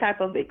him, this type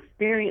of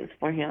experience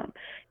for him.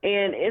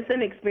 And it's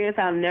an experience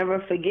I'll never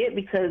forget,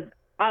 because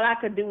all I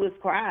could do was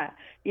cry,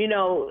 you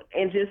know,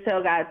 and just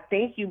tell God,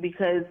 thank you,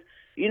 because,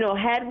 you know,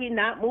 had we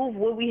not moved,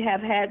 would we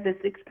have had this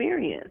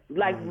experience?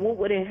 Like, what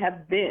would it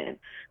have been?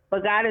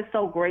 But God is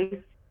so gracious.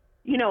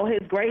 You know, his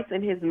grace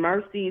and his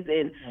mercies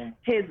and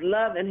his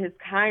love and his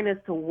kindness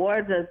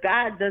towards us.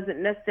 God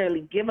doesn't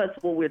necessarily give us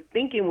what we're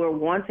thinking we're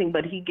wanting,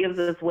 but he gives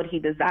us what he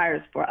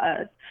desires for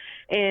us.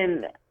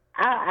 And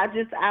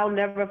I'll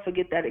never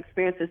forget that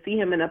experience, to see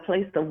him in a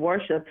place of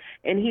worship,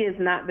 and he has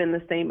not been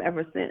the same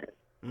ever since.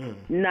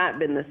 Not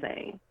been the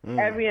same.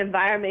 Every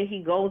environment he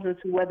goes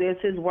into, whether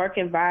it's his work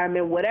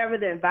environment, whatever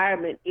the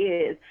environment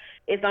is,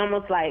 it's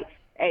almost like,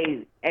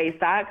 a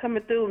side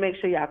coming through, make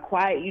sure y'all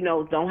quiet, you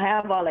know, don't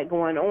have all that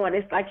going on.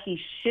 It's like he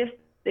shifts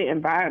the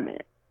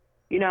environment,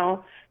 you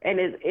know, and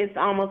it's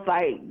almost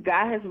like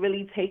God has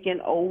really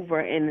taken over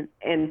and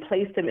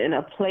placed him in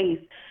a place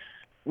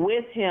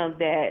with him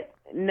that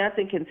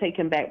nothing can take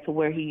him back to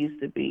where he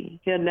used to be.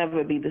 He'll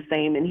never be the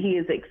same, and he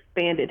has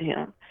expanded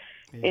him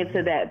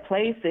into that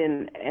place.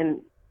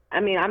 And I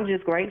mean, I'm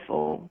just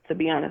grateful, to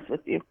be honest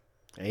with you.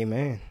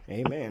 Amen.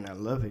 Amen. I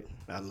love it.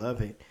 I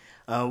love it.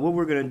 What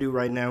we're going to do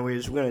right now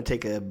is we're going to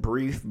take a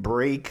brief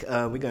break.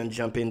 We're going to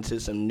jump into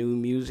some new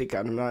music.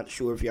 I'm not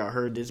sure if y'all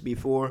heard this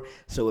before.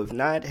 So if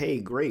not, hey,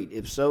 great.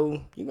 If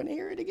so, you're going to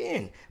hear it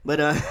again. But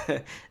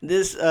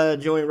this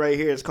joint right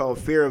here is called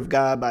Fear of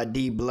God by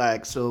D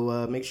Black.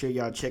 So make sure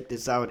y'all check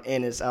this out.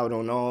 And it's out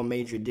on all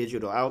major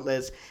digital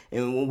outlets.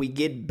 And when we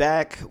get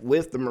back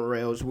with the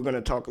Morels, we're going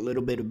to talk a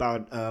little bit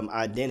about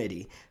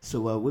identity.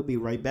 So we'll be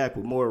right back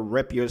with more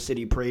Rep Your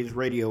City Praise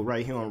Radio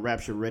right here on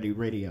Rapture Ready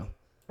Radio.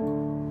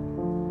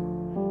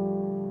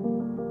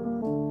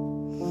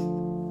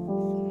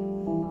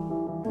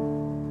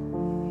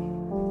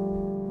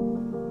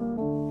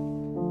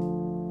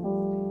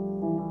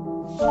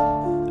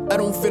 I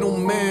don't fit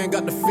on man,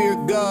 got the fear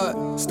of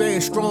God. Staying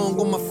strong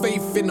on my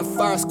faith in the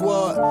fire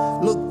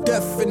squad. Look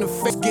death in the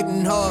face,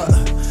 getting hard.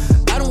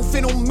 I don't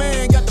fit on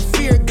man, got the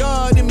fear of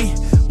God in me.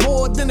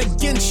 More than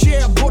against,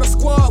 yeah, I brought a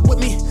squad with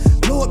me.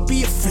 Lord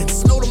be a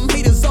fence, know them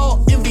haters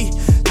all envy.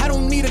 I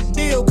don't need a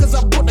deal, cause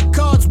I brought the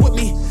cards with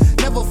me.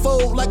 Never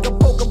fold like a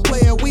poker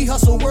player. We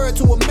hustle word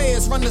to a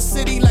mayor's, run the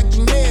city like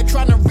the mayor.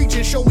 Trying to reach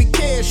and show we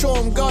care, show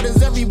them God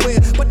is everywhere.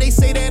 But they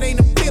say that ain't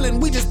appealing,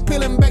 we just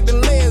peeling back the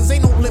layers.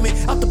 Ain't no limit,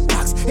 out the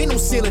box, ain't no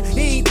ceiling.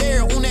 He ain't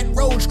there on that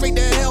road, straight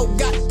to hell.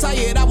 Got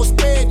tired, I was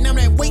spared, now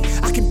that weight,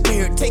 I can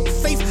bear it. Take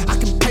faith, I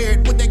compare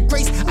it with that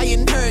grace. I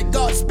inherit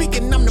God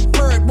speaking, I'm the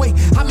bird. Wait,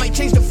 I might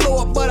change the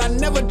flow up, but I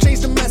never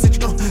change the message.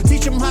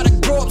 Teach them how to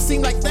grow up,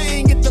 seem like they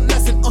ain't get the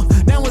lesson.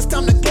 Now it's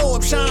time to glow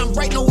up, shine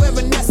bright, no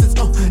evanescence.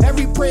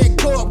 Every prayer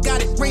go up,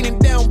 got it raining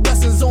down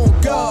blessings on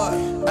God.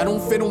 I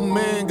don't fit on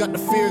man, got the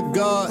fear of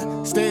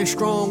God. Stand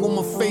strong on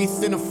my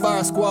faith in the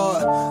fire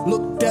squad.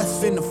 Look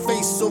death in the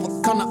face,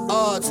 overcome the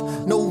odds.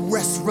 No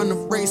rest, run the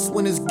race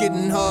when it's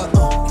getting hard.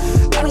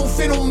 I don't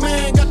fit on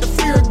man, got the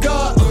fear of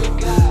God.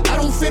 I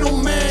don't fit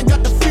on man,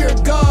 got the fear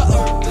of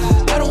God.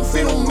 I don't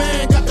fit on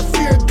man, got the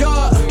fear of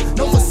God.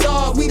 No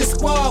facade, we the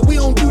squad, we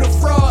don't do the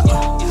fraud.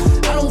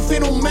 I don't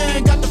fit on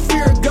man, got the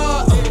fear of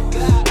God.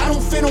 I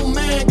don't fit on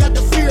man, got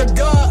the fear of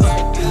God.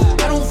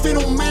 I don't fit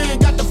on man,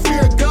 got the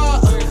fear of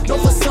God. No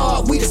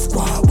facade, we the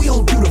squad, we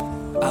don't do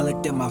the. I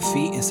looked at my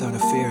feet and saw the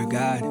fear of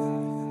God.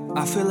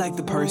 I feel like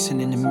the person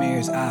in the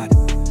mirror's odd.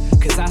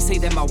 Cause I say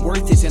that my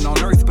worth isn't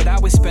on earth, but I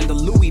would spend a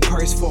Louis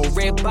purse for a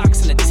red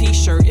box and a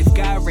t-shirt. If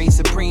God reigns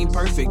supreme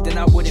perfect, then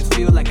I wouldn't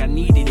feel like I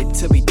needed it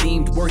to be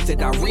deemed worth it.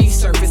 I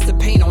resurface the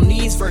pain on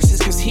these verses,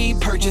 cause he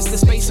purchased the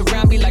space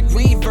around me like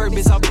reverb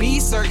is. I'll be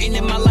certain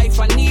in my life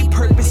I need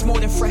purpose, more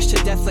than fresh to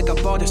death like I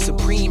bought a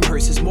Supreme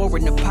purse. More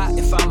in the pot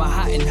if I'm a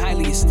hot and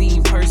highly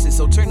esteemed person.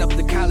 So turn up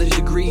the college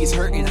degrees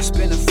hurting. I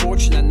spent a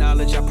fortune on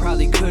knowledge I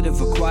probably could have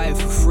acquired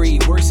for free.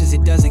 Worse is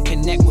it doesn't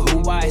connect with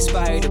who I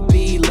aspire to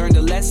be. Learned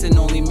a lesson,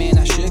 only man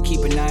I should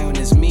keep an eye on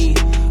is me.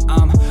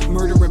 I'm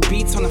murdering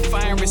beats on a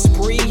firing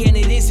spree, and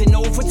it isn't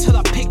over till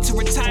I pick to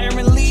retire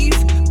and leave.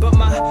 But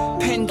my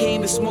pen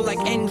game is more like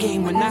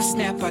endgame. When I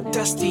snap, I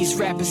dust these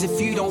rappers.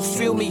 If you don't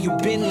feel me, you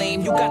been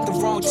lame. You got the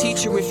wrong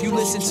teacher if you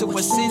listen to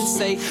what Sin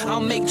say.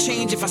 I'll make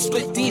change if I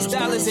split these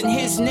dollars in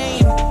his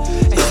name.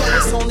 And so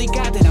it's only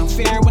God that I'm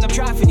fearing when I'm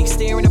driving. He's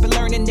staring up and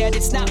learning that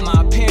it's not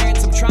my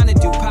appearance. I'm trying to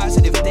do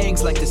positive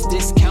things like this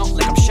discount,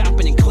 like I'm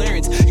shopping in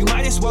clearance. You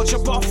might as well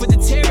jump off with the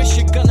terrace.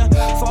 You're gonna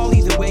fall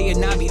either way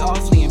and I'd be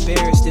awfully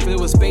embarrassed if it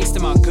was based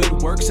on my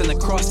good works and the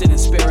cross didn't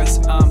spare us.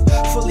 I'm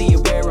fully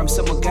aware I'm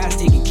someone God's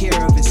taking care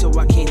of, and so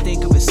I can't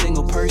think of a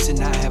single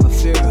person I have a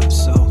fear of.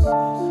 So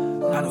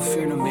I don't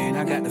fear no man,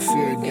 I got the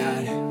fear of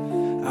God.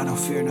 I don't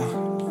fear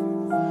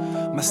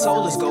no. My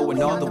soul is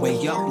going all the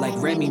way up like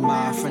Remy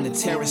Ma from the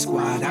Terror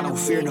Squad. I don't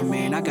fear no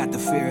man, I got the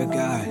fear of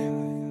God.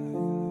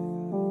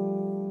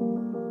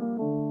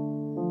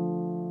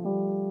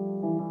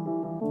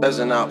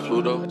 Pheasant out,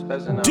 Pluto.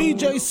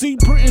 DJC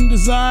Printing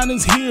Design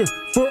is here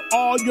for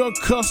all your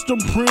custom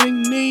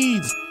printing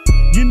needs.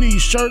 You need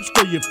shirts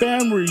for your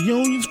family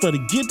reunions, for the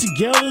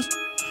get-togethers,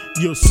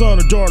 your son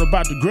or daughter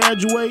about to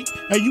graduate,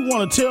 and you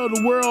want to tell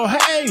the world,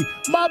 hey,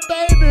 my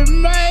baby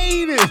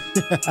made it.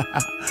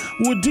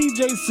 Well,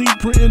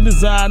 DJC Printing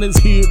Design is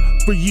here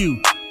for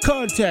you.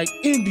 Contact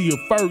India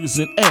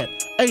Ferguson at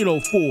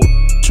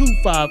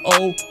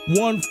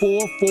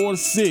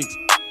 804-250-1446.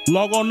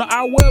 Log on to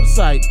our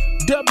website,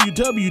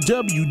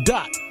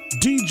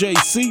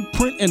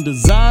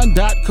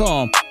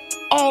 www.djcprintanddesign.com.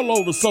 All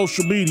over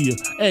social media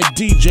at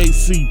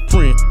DJC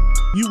Print.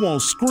 You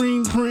want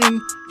screen printing?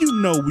 You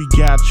know we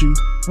got you.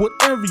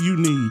 Whatever you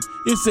need,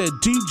 it's at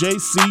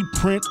DJC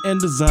Print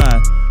and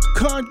Design.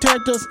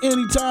 Contact us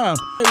anytime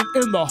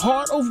in the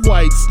heart of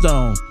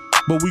Whitestone.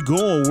 But we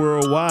going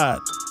worldwide.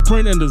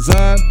 Print and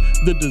Design,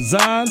 the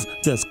designs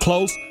that's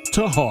close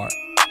to heart.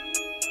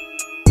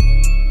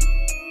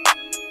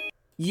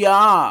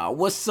 Yeah,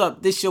 what's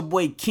up? This your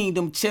boy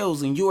Kingdom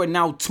Chills, and you are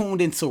now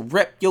tuned into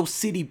Rep Your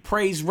City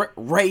Praise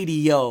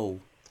Radio.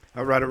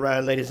 All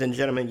right, ladies and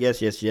gentlemen.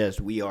 Yes,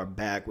 we are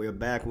back. We're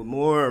back with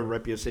more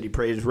Rep Your City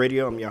Praise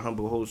Radio. I'm your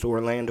humble host,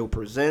 Orlando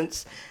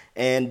Presents.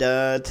 And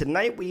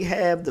tonight we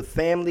have the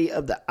family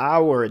of the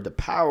hour, the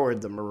Power,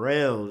 the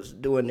Morels,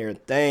 doing their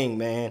thing,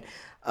 man.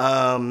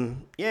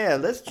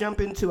 Let's jump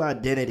into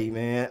identity,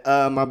 man.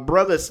 My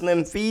brother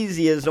Slim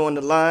Feezy is on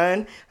the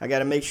line. I got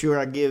to make sure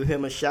I give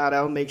him a shout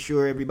out, make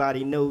sure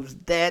everybody knows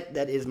that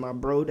is my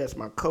bro. That's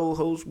my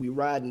co-host. We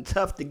riding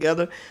tough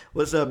together.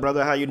 What's up,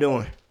 brother? How you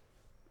doing?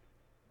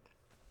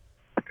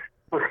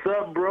 What's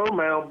up, bro,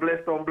 man?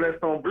 Blessed on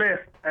blessed on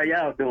blessed. How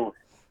y'all doing?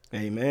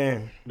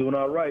 Amen. Doing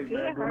all right, man.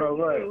 Yeah, Doing all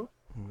right.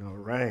 All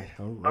right.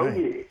 Oh,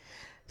 yeah.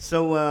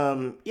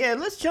 So,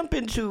 let's jump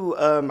into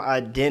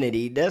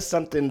identity. That's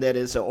something that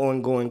is an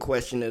ongoing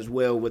question as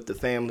well with the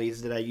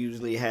families that I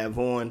usually have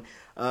on,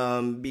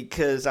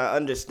 because I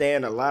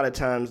understand a lot of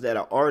times that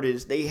an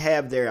artist, they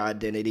have their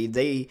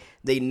identity.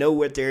 They know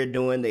what they're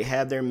doing. They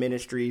have their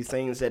ministry,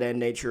 things of that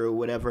nature or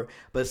whatever.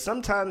 But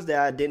sometimes the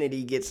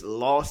identity gets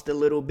lost a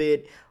little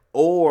bit,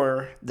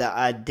 or the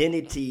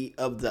identity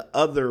of the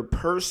other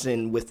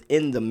person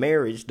within the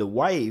marriage, the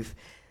wife,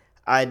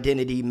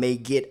 identity may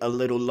get a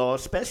little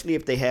lost, especially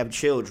if they have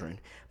children.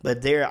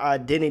 But their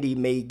identity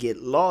may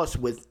get lost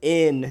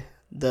within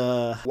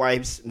the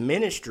wife's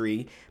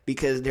ministry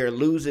because they're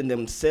losing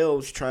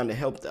themselves trying to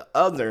help the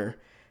other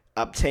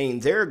obtain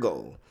their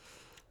goal.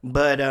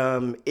 But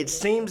it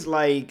seems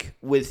like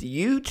with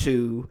you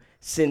two,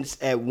 since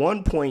at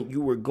one point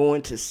you were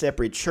going to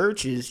separate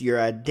churches,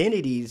 your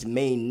identities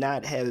may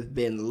not have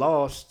been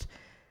lost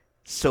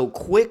so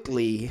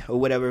quickly or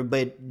whatever,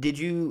 but did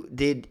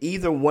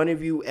either one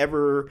of you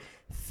ever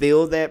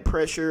feel that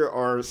pressure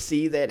or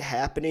see that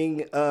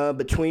happening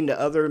between the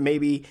other,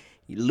 maybe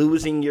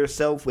losing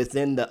yourself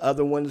within the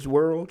other one's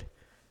world?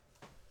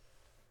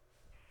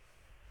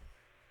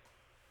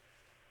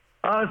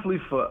 Honestly,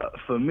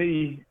 for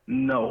me,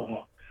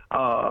 no.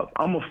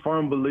 I'm a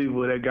firm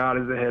believer that God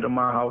is the head of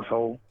my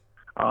household.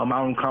 I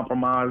don't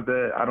compromise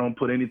that. I don't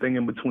put anything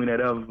in between that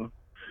ever.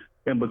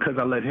 And because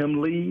I let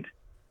him lead,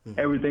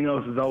 everything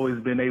else has always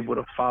been able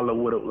to follow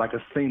with like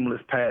a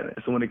seamless pattern.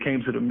 So when it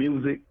came to the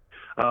music,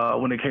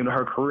 when it came to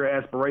her career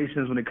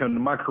aspirations, when it came to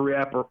my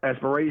career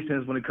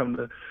aspirations, when it comes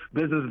to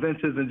business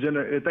ventures and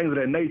things of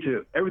that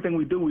nature, everything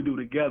we do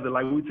together.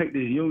 Like, we take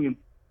this union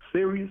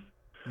serious.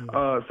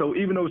 So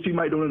even though she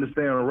might don't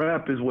understand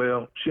rap as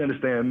well, she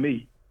understands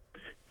me.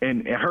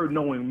 And her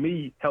knowing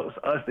me helps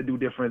us to do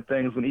different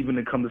things when even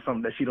it comes to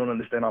something that she don't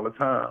understand all the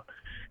time.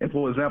 And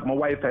for example, my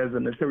wife has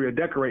an interior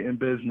decorating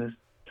business.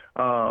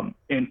 And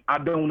I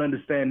don't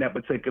understand that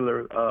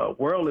particular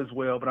world as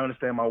well, but I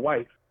understand my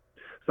wife.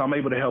 So I'm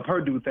able to help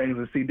her do things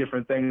and see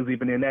different things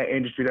even in that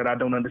industry that I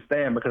don't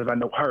understand because I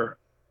know her.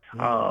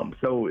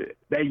 So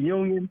that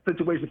union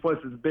situation for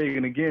us is big.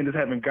 And again, just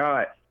having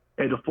God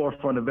at the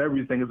forefront of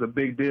everything is a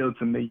big deal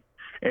to me.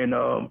 And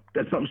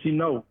that's something she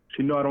know.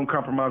 She know I don't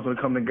compromise when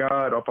it comes to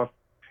God, or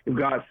if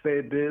God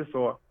said this,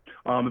 or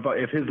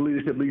if his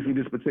leadership leads me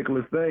this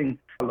particular thing,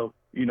 so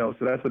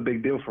that's a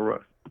big deal for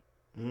us.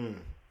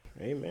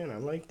 Amen. I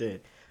like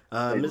that.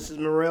 Mrs.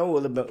 Morel,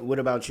 what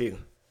about you?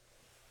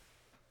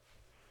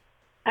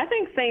 I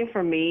think same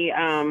for me.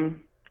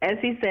 As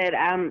he said,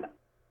 I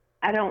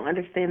don't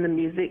understand the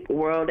music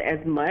world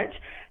as much.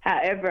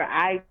 However,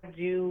 I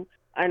do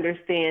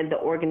understand the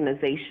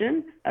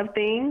organization of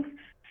things.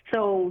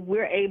 So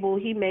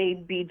he may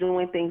be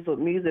doing things with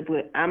music,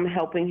 but I'm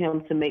helping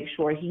him to make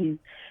sure he's,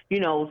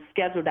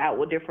 scheduled out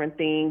with different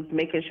things,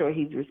 making sure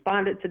he's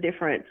responded to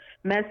different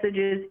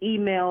messages,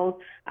 emails.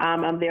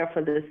 I'm there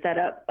for the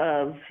setup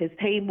of his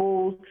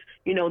tables,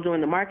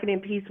 doing the marketing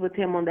piece with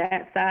him on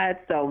that side.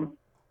 So,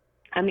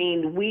 I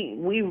mean,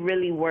 we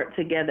really work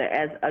together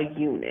as a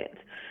unit.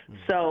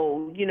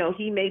 So,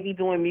 he may be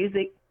doing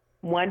music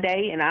one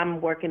day and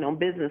I'm working on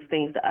business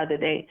things the other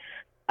day.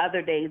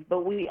 other days,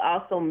 but we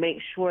also make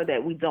sure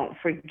that we don't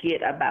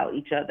forget about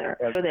each other,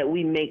 so that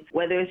we make,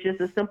 whether it's just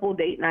a simple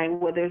date night,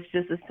 whether it's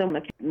just a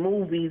simple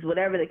movies,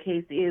 whatever the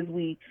case is,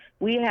 we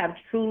have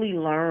truly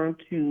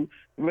learned to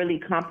really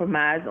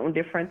compromise on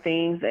different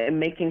things and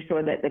making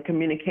sure that the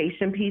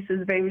communication piece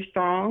is very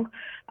strong.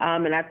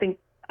 And I think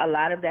a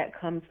lot of that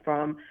comes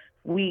from,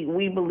 we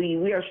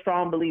are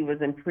strong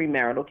believers in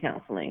premarital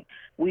counseling.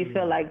 We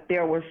feel like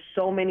there were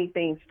so many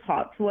things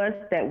taught to us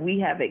that we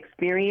have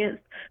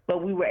experienced,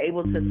 but we were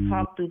able to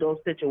talk through those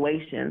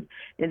situations.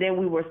 And then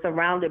we were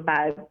surrounded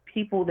by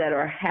people that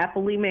are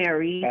happily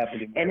married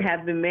and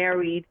have been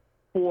married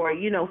for,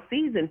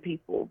 seasoned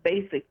people,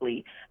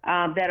 basically,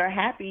 that are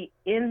happy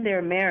in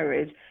their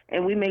marriage.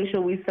 And we make sure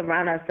we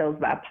surround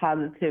ourselves by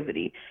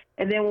positivity.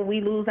 And then when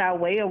we lose our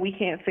way or we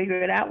can't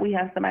figure it out, we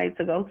have somebody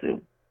to go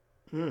to.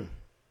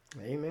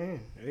 Amen.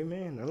 I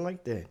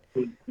like that.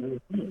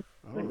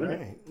 All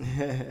right.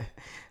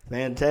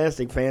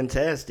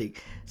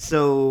 Fantastic.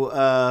 So,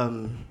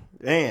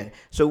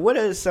 so what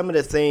are some of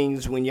the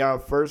things when y'all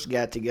first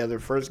got together,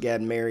 first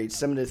got married,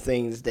 some of the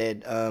things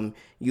that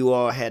you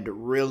all had to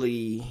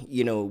really,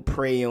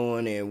 pray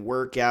on and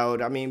work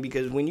out? I mean,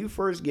 because when you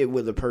first get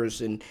with a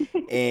person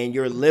and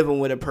you're living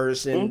with a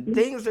person,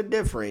 things are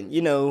different.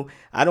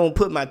 I don't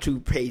put my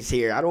toothpaste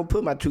here. I don't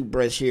put my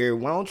toothbrush here.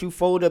 Why don't you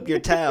fold up your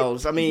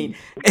towels? I mean,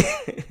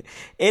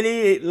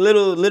 any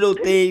little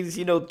things,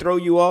 throw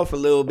you off a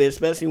little bit,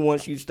 especially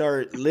once you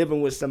start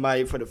living with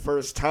somebody for the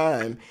first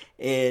time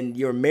and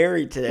you're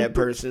married to that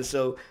person.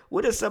 So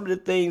what are some of the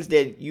things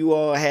that you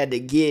all had to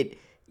get,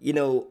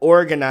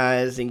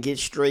 organized and get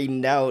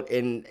straightened out,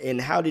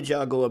 and how did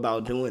y'all go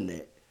about doing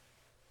that?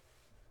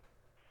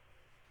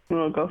 You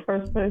want to go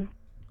first, babe?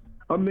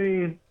 I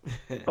mean,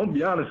 I'll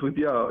be honest with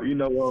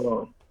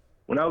y'all.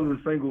 When I was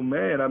a single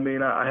man, I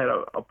mean, I had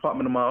an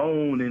apartment of my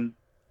own, and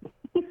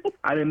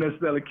I didn't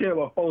necessarily care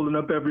about folding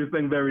up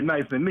everything very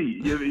nice and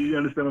neat. You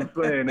understand what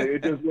I'm saying?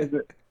 It just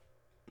wasn't.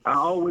 I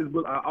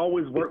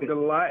always worked a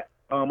lot.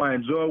 I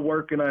enjoy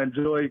working. I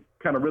enjoy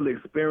kind of really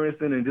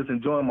experiencing and just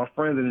enjoying my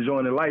friends and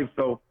enjoying their life.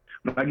 So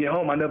when I get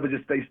home, I never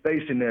just stay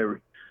stationary.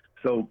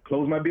 So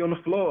clothes might be on the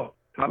floor.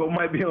 Top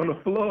might be on the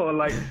floor.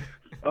 Like,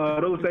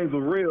 those things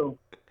were real.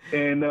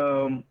 And,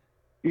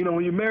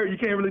 when you're married, you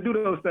can't really do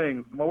those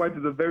things. My wife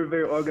is a very,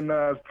 very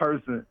organized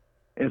person.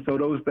 And so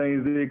those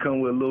things did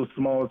come with little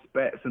small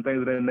spats and things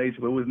of that nature,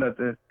 but it was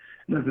nothing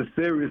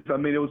serious. I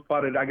mean, it was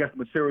part of, I guess,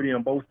 maturity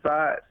on both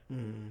sides.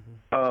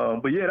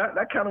 But yeah,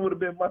 that kind of would have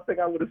been my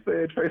thing. I would have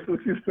said, Trace,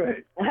 what you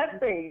say?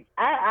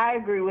 I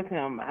agree with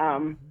him.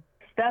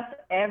 Stuff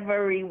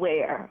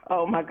everywhere.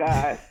 Oh my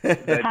God.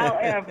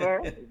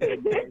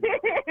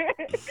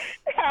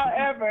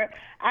 However,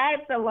 I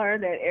had to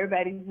learn that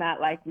everybody's not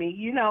like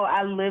me.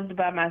 I lived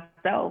by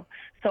myself,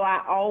 so I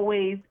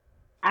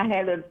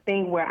had a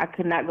thing where I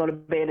could not go to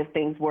bed if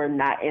things were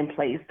not in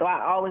place. So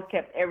I always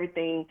kept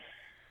everything,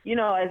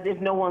 as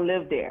if no one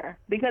lived there,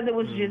 because it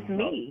was just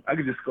me. I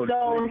could just go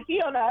to sleep. He,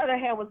 on the other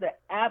hand, was the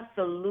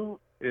absolute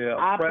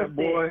opposite.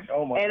 Boy.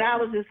 Oh my and God. I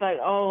was just like,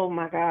 oh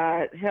my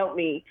God, help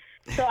me.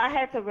 So I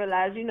had to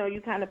realize,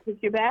 you kind of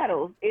pick your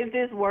battles. Is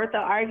this worth the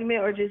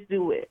argument, or just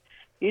do it?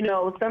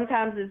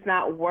 Sometimes it's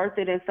not worth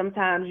it, and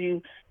sometimes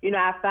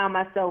I found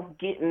myself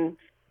getting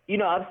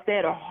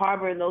upset or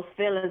harboring those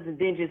feelings and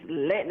then just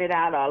letting it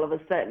out all of a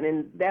sudden,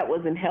 and that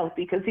wasn't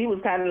healthy, because he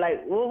was kind of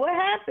like, well, what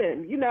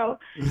happened, And so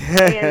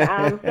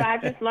I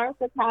just learned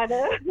to kind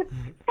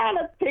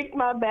of pick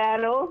my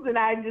battles, and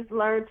I just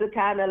learned to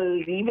kind of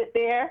leave it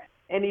there,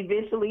 and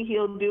eventually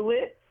he'll do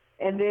it,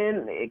 and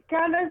then it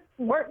kind of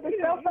worked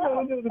itself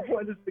out. It was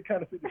important just to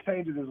kind of see the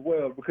changes as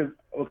well, because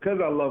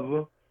I love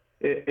her,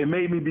 it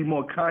made me be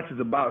more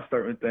conscious about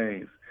certain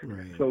things.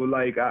 Right. So,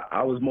 like,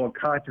 I was more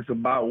conscious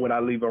about what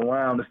I leave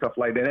around and stuff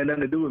like that. It had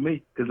nothing to do with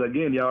me, because,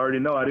 again, y'all already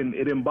know it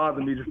didn't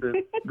bother me just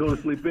to go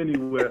to sleep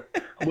anywhere.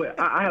 But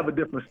I have a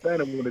different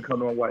standard when it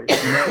comes to my wife. I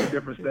have a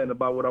different standard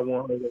about what I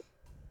want her to.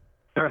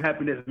 Her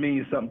happiness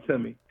means something to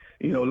me.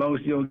 As long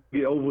as she don't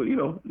get over,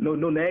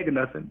 no nag or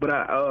nothing. But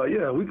I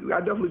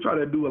definitely try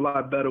to do a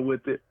lot better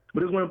with it.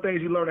 But it's one of the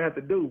things you learn to have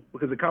to do,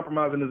 because the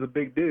compromising is a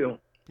big deal.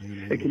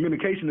 Mm-hmm. And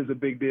communication is a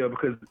big deal,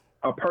 because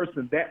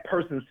that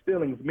person's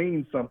feelings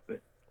mean something.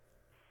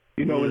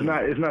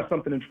 It's not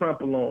something to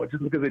trample on.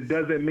 Just because it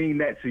doesn't mean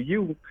that to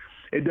you,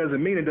 it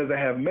doesn't mean it doesn't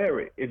have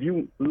merit. If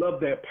you love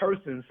that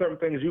person, certain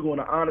things you're going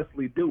to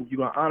honestly do. You're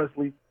going to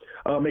honestly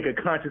make a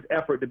conscious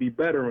effort to be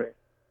better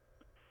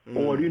in,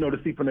 or to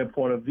see from that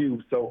point of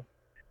view. So,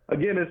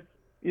 again, it's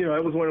it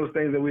was one of those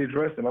things that we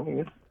addressed, and I mean,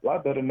 it's a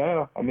lot better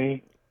now. I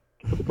mean,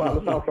 it's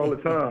spotless house all the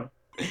time.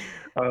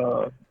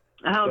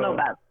 I don't know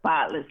about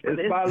spotless.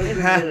 It's spotless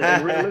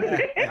and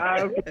realistic.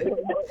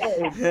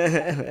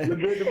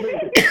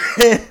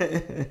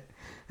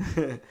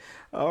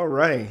 All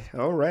right.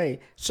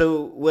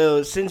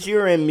 So, since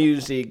you're in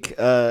music,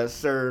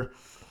 sir,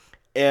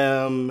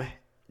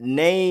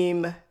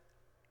 name,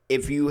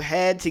 if you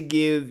had to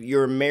give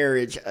your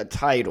marriage a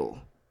title,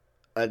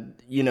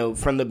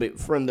 from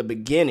the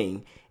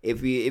beginning,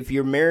 if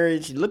your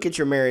marriage, look at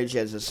your marriage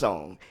as a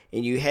song,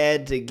 and you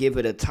had to give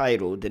it a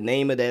title, the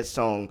name of that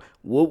song,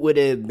 what would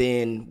it have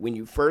been when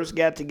you first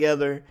got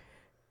together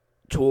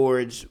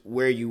towards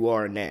where you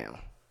are now?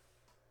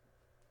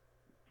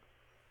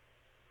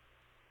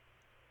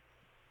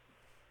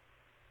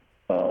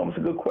 It's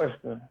a good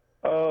question.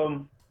 I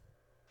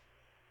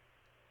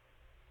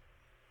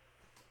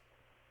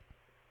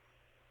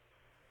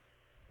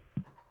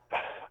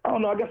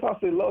don't know. I guess I'll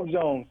say Love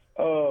Jones.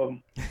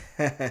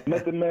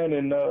 Method Man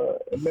and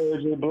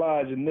Mary J.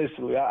 Blige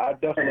initially. I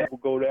definitely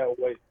would go that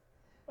way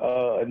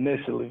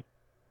initially.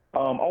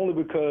 Only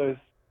because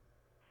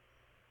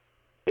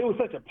it was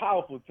such a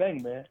powerful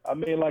thing, man. I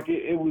mean, like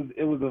it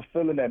was a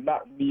feeling that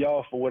knocked me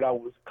off of what I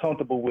was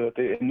comfortable with.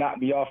 It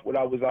knocked me off what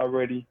I was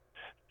already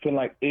feeling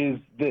like, is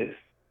this?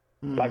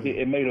 Like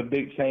it made a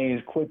big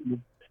change quickly.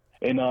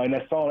 And in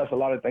that song, that's a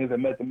lot of things that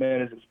Method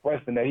Man is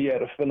expressing, that he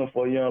had a feeling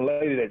for a young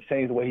lady that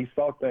changed the way he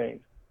saw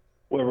things.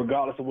 Where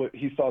regardless of what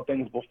he saw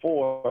things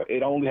before,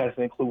 it only has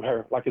to include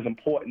her. Like it's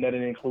important that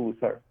it includes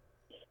her.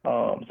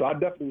 So I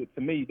definitely,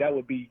 to me, that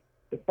would be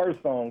the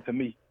first song to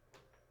me.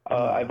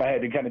 If I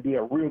had to kind of do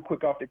that real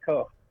quick off the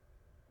cuff.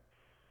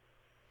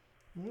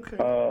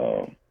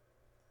 Okay.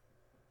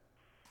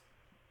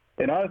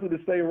 And honestly, to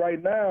say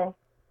right now,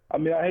 I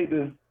mean, I hate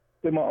to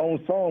say my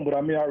own song, but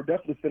I mean, I would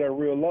definitely say that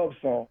Real Love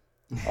song.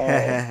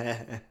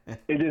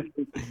 It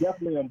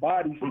definitely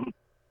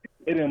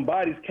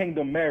embodies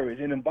kingdom marriage.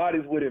 It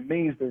embodies what it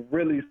means to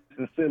really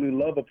sincerely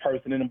love a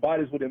person. It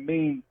embodies what it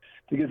means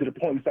to get to the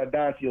point you start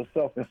dying to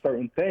yourself in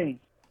certain things,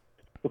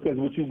 because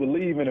what you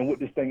believe in and what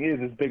this thing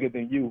is bigger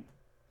than you.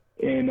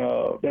 And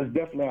that's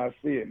definitely how I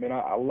see it, man.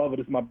 I love it.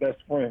 It's my best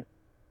friend.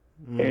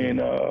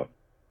 And I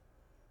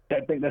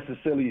think that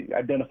sincerely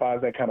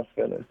identifies that kind of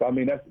feeling. So I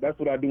mean, that's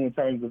what I do in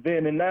terms of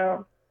then and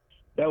now.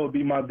 That would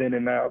be my then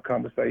and now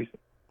conversation.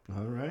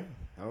 All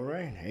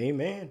right.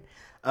 Amen.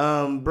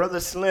 Brother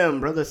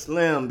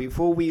Slim,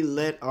 before we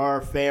let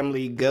our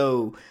family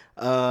go,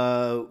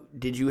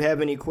 did you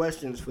have any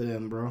questions for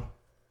them, bro?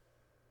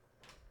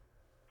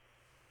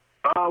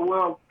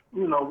 Well,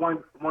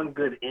 one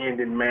good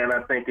ending, man.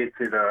 I think it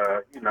could,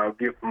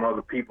 give some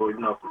other people,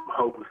 some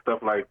hope and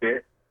stuff like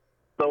that.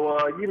 So,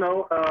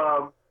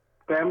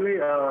 family,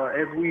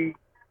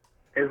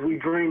 as we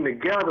dream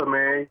together,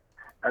 man,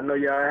 I know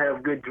y'all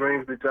have good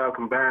dreams that y'all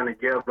combine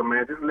together,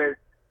 man. Just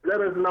let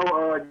us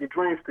know your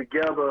dreams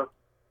together.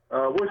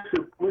 What's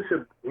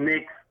your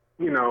next,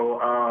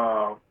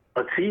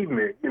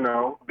 achievement,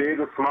 big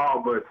or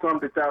small, but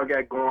something that y'all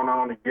got going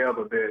on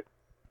together that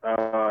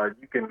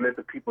you can let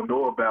the people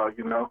know about,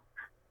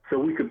 so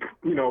we could,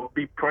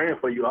 be praying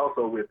for you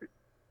also with it.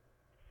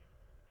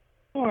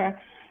 Sure.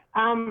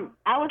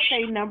 I would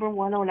say number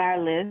one on our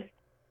list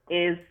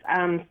is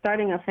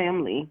starting a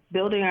family,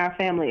 building our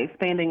family,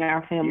 expanding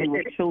our family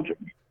with children.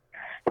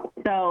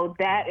 So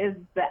that is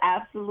the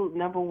absolute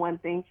number one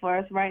thing for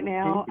us right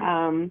now.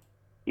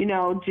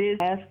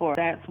 Just ask for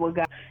that's what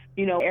God,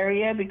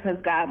 area, because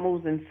God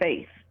moves in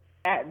faith.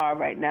 That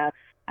right now,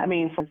 I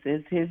mean, for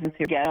instance, his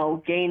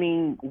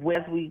gaining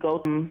as we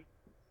go.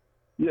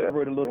 Yeah, I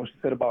read a little. She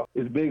said about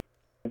it's big.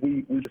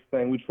 We just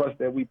saying we trust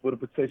that we put a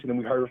petition and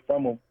we heard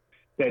from him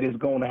that it's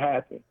going to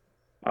happen,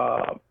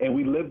 and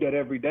we live that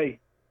every day,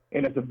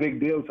 and it's a big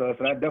deal to us.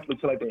 And I definitely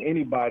feel like that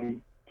anybody,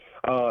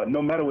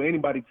 no matter what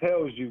anybody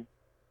tells you,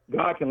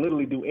 God can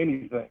literally do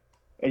anything,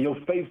 and your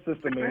faith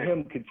system in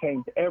Him can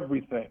change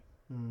everything.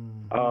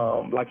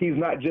 Like He's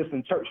not just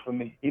in church for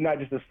me. He's not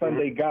just a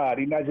Sunday God.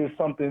 He's not just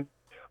something.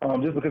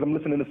 Just because I'm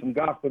listening to some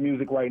gospel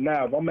music right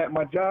now, if I'm at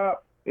my job,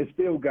 it's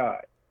still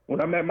God.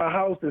 When I'm at my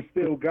house, it's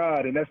still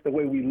God, and that's the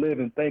way we live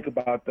and think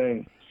about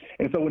things.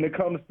 And so when it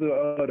comes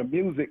to the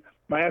music,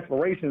 my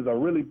aspirations are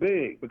really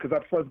big because I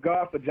trust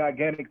God for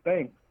gigantic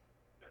things.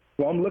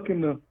 So I'm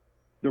looking to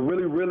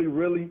really, really,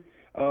 really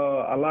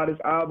allow this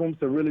album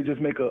to really just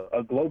make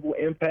a global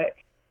impact,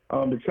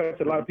 to touch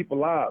a lot of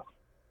people's lives.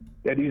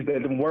 That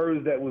the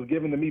words that was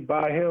given to me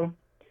by Him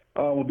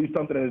will be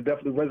something that is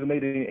definitely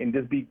resonating and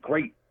just be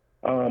great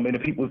in the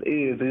people's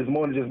ears. And it's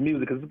more than just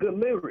music. It's good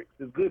lyrics,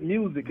 it's good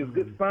music, it's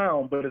good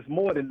sound, but it's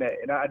more than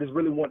that. And I just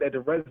really want that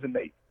to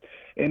resonate.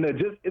 And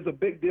it's a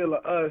big deal to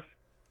us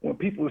when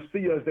people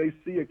see us, they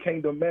see a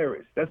kingdom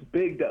marriage. That's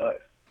big to us.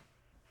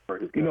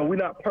 We're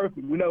not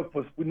perfect. We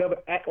never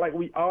act like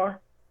we are,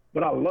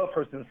 but I love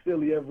her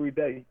sincerely every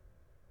day.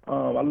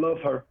 I love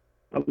her.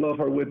 I love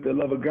her with the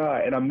love of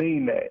God, and I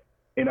mean that.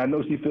 And I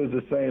know she feels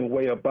the same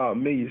way about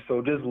me.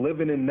 So just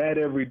living in that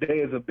every day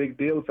is a big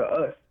deal to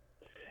us.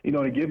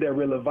 To give that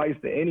real advice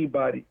to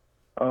anybody,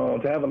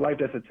 to have a life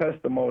that's a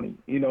testimony,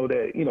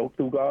 that,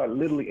 through God,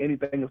 literally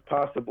anything is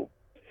possible.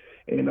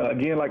 And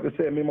again, like I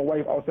said, me and my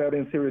wife also have an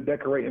interior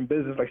decorating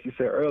business, like she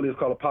said earlier. It's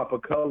called A Pop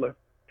of Color.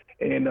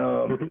 And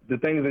the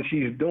things that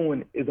she's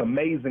doing is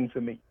amazing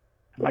to me.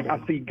 Like I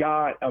see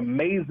God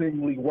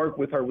amazingly work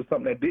with her with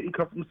something that didn't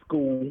come from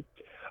school,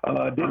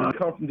 didn't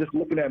come from just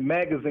looking at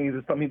magazines.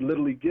 It's something He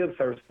literally gives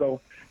her.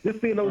 So just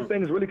seeing those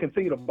things really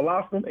continue to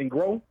blossom and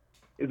grow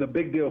is a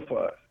big deal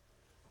for us.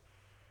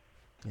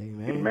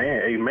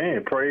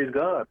 Amen. Praise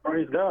God.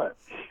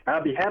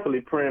 I'll be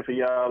happily praying for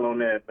y'all on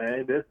that,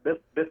 man.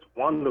 That's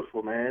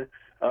wonderful, man.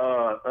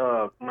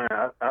 Man,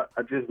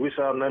 I just wish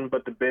y'all nothing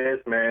but the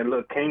best, man.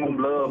 Look, Kingdom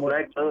Love,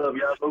 Black Love,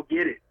 y'all go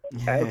get it.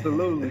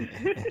 Absolutely.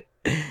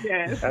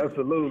 Yes.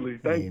 Absolutely.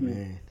 Thank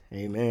you.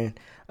 Amen.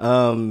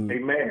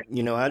 Amen.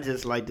 You know, I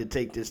just like to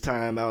take this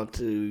time out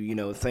to, you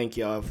know, thank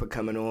y'all for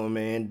coming on,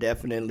 man.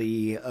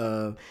 Definitely,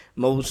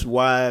 most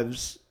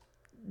wives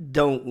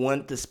don't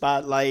want the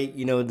spotlight.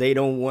 You know, they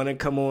don't want to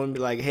come on and be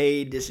like,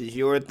 hey, this is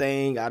your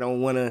thing. I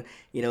don't want to,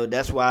 you know,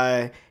 that's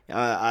why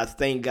I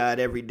thank God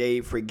every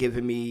day for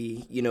giving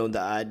me, you know,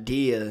 the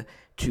idea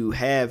to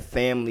have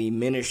Family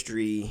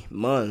Ministry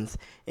Month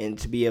and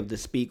to be able to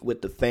speak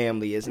with the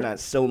family. It's not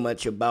so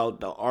much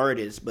about the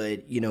artist,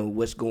 but, you know,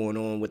 what's going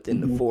on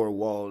within the four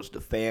walls, the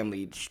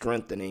family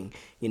strengthening,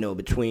 you know,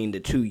 between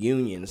the two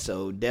unions.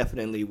 So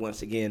definitely,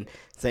 once again,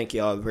 thank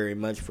y'all very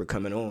much for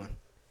coming on.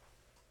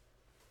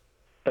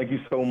 Thank you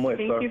so much,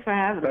 sir. Thank you for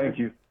having us. Thank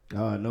you.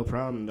 No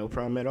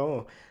problem at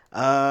all.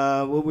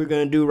 What we're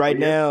going to do right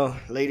now,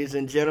 ladies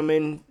and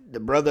gentlemen, the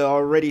brother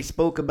already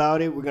spoke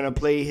about it. We're going to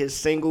play his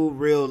single,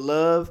 Real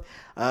Love.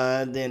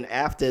 Then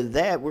after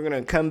that, we're going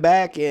to come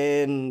back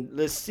and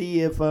let's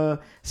see if,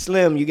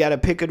 Slim, you got a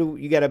pick?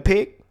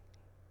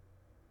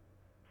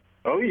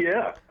 Oh,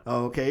 yeah.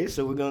 Okay,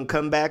 so we're going to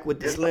come back with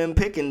the Slim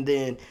picking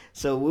then.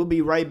 So we'll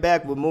be right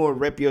back with more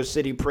Rep Your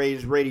City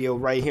Praise Radio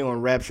right here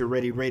on Rapture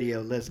Ready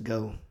Radio. Let's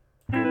go.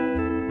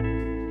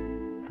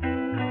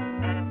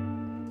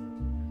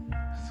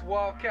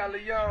 Suave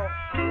Callion.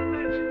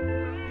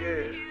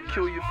 Yeah,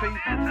 kill your people.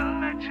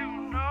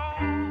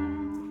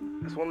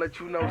 Just want to let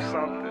you know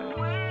something.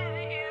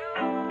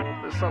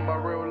 There's something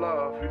about real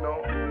love, you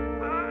know.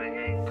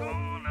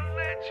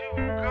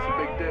 It's a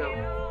big deal.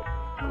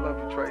 I love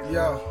you, Tracy.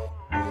 Yo.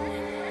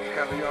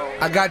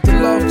 I got the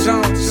love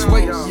Jones,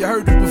 wait, you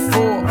heard it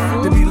before.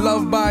 To be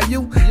loved by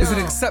you is an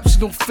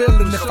exceptional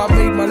feeling. If I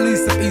made my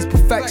least of these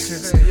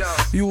perfections,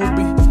 you will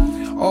be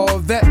all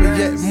of that, but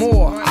yet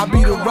more. I'll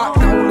be the rock to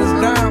hold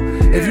us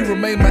down. If you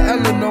remain my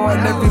Eleanor,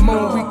 and every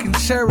moment we can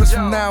cherish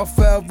from now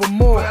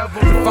forevermore.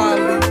 And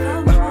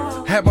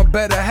finally, have my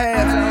better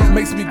half.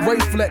 Makes me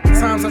grateful at the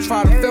times I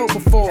tried to fail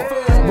before.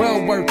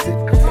 Well worth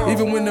it,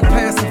 even when the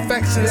past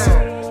infections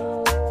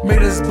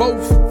made us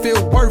both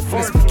feel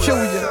worthless,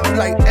 peculiar,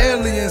 like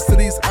aliens to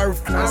these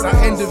earthlings.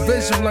 Our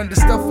individual under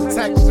stuff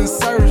attached and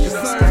surgeons.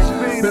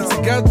 Been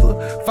together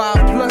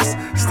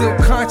 5+, still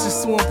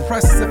conscious to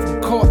impress us if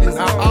I'm caught in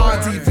our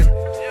odds even.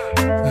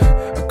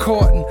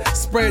 According,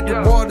 spread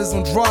the waters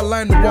on dry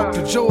line to walk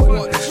to Jordan.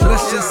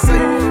 Let's just say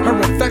her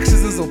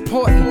affections is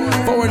important.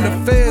 Foreign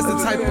affairs, the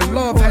type of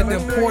love had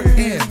them poured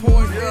in.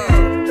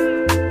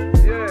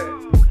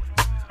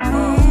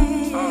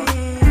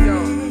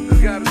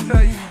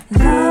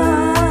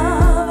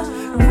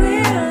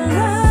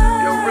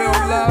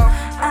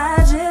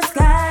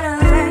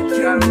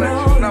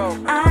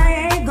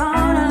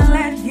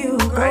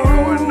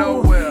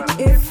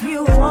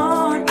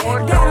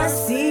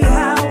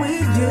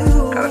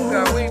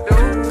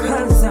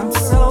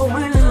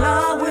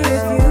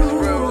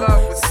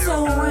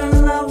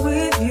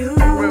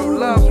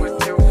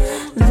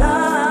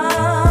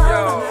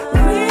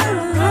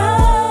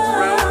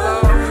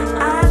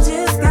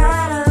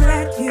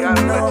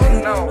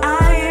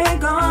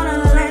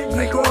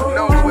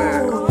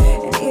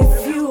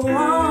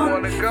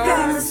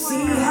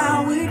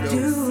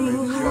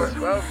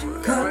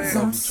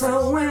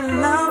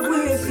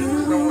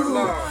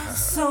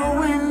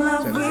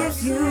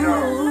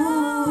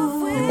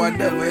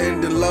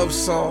 Never-ending love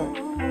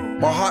song.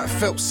 My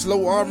heartfelt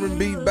slow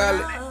R&B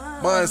ballad.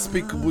 My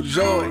unspeakable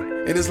joy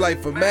in this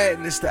life of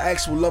madness. The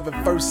actual love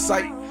at first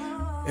sight.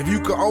 If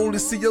you could only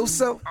see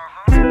yourself,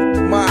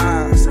 my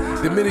eyes,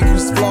 the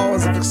minuscule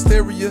flaws of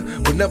exterior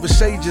will never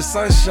shade your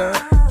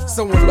sunshine.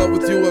 So in love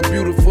with you, a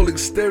beautiful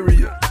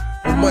exterior,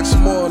 but much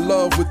more in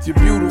love with your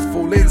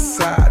beautiful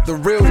inside. The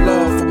real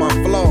love for my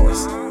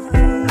flaws.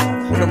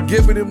 When I'm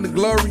giving him the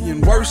glory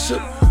and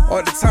worship,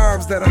 are the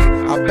times that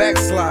I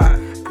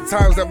backslide.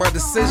 Times that my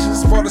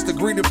decisions brought us to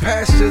greener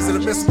pastures and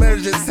the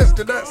mismanaged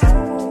tempted us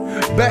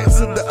back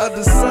to the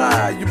other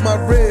side. You my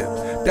rib,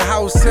 the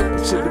house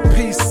temperature, the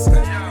peace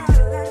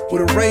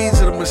with the range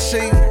of the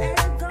machine.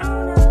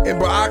 In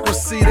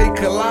bureaucracy they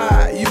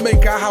collide. You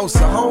make our house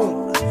a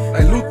home,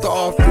 like Luther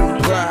often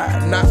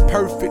implied. Not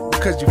perfect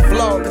because you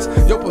flawless.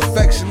 Your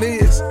perfection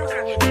is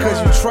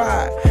because you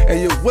tried, and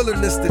your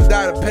willingness to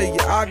die to pay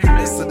your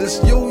arguments of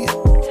this union.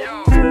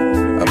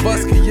 A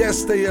bus can yet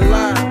stay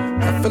alive.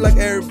 I feel like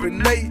Eric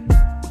Benet,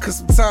 because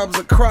sometimes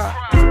I cry.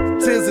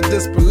 Tears of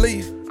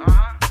disbelief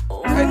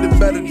at the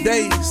better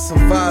days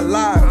of our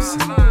lives.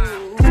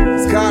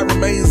 As God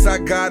remains our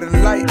God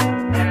and light,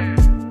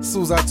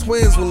 soon as our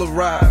twins will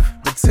arrive.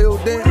 But till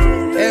then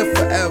and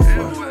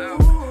forever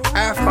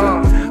after,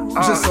 I'm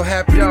just so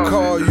happy to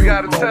call you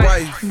my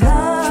wife,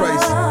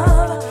 Tracy.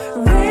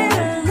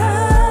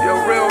 Your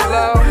real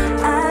love,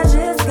 I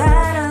just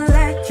gotta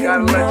let you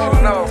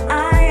know.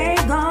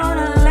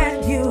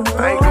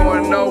 I ain't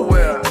going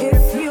nowhere.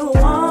 If you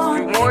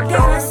want,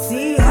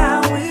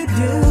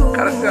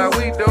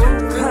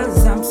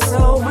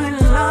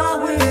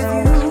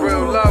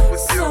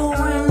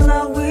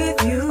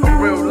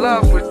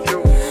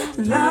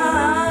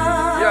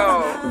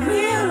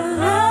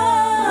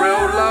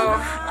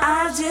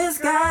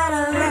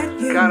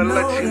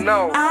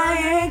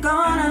 ain't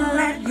gonna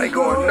let you Ain't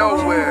going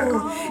nowhere.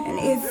 And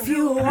if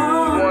you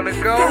wanna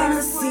go?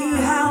 gotta see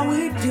how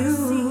we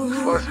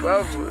do. What's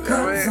forever,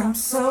 Cause I'm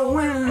so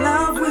in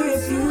love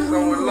with you.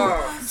 So in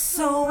love.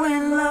 So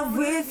in love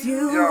with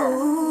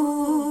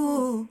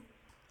you.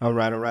 All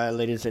right,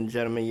 ladies and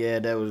gentlemen. Yeah,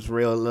 that was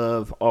Real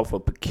Love off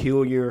of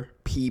Peculiar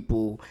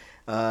People.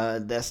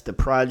 That's the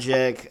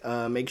project.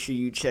 Make sure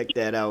you check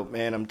that out,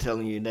 man. I'm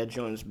telling you, that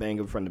joint's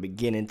banging from the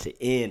beginning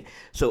to end.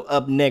 So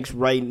up next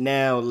right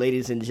now,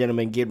 ladies and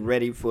gentlemen, get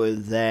ready for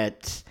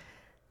that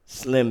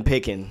Slim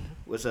Pickin'.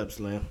 What's up,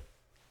 Slim?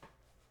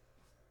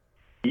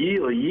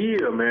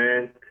 Yeah,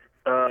 man.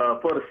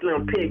 For the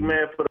Slim Pick,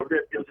 man, for the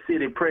Rip Your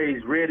City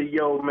Praise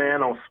Radio,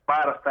 man, on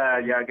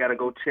Spotify. Y'all got to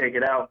go check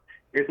it out.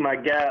 It's my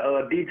guy,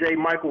 DJ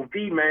Michael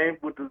V, man,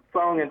 with the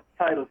song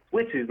entitled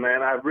Switches,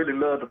 man. I really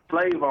love the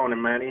flavor on it,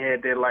 man. He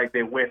had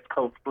that West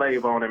Coast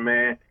flavor on it,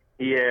 man.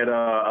 He had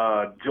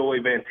Joey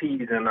Van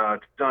Teese and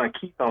John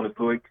Keith on it,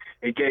 so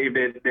it gave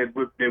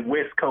that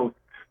West Coast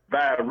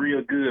vibe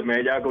real good,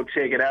 man. Y'all go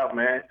check it out,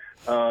 man.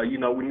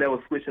 We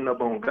never switching up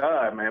on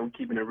God, man. We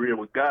keeping it real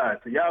with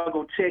God. So y'all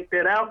go check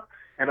that out.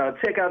 And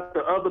check out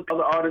the other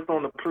artists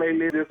on the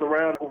playlist that's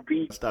around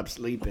OV. Stop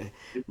sleeping.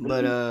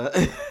 But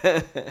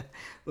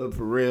but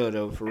for real,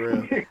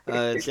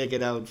 check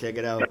it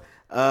out.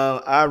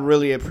 I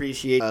really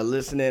appreciate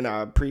listening.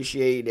 I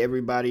appreciate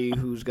everybody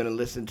who's going to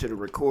listen to the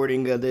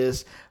recording of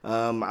this.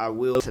 I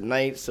will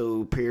tonight,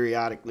 so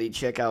periodically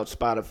check out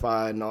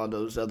Spotify and all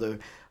those other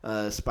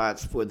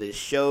spots for this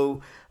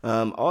show.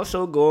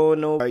 Also go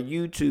on our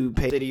YouTube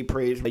page, City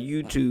Praise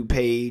YouTube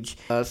page.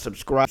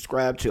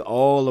 Subscribe to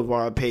all of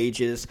our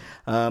pages.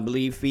 I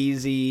believe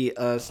Feezy,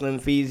 Slim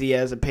Feezy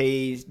has a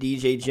page.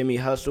 DJ Jimmy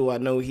Hustle, I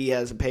know he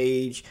has a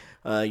page.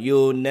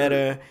 Yul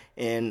Netter,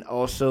 and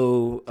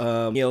also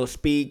Neil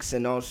Speaks,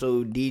 and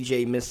also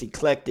DJ Miss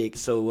Eclectic.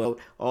 So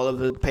all of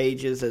the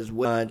pages as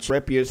well.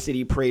 Rep Your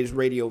City Praise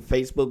Radio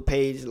Facebook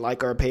page.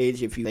 Like our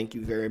page if you. Thank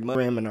you very much.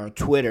 And our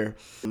Twitter.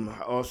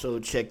 Also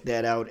check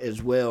that out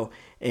as well.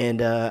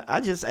 And I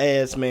just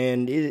ask,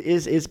 man,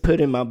 it's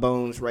put in my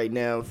bones right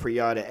now for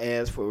y'all to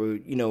ask for,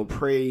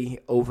 pray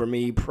over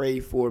me,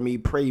 pray for me,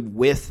 pray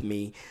with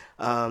me,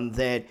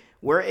 that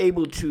we're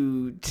able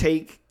to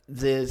take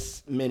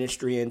this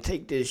ministry and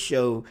take this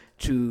show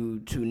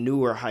to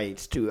newer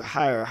heights, to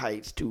higher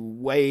heights, to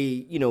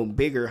way,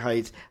 bigger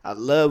heights. I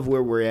love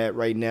where we're at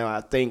right now. I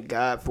thank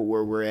God for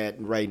where we're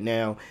at right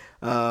now,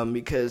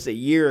 because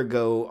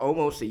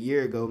almost a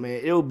year ago,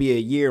 man, it'll be a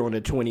year on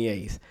the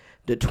 28th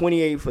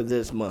of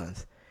this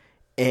month.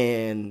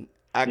 And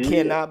I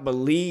cannot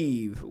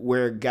believe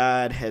where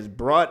God has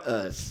brought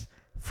us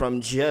from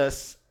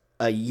just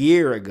a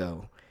year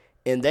ago.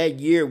 And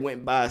that year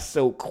went by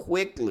so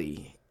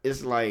quickly.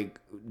 It's like,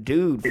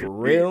 dude, for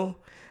real?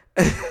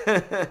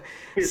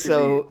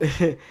 So,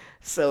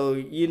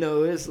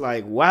 it's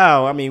like,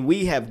 wow. I mean,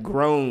 we have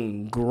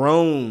grown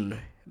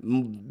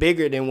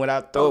bigger than what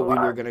I thought we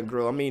were going to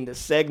grow. I mean, the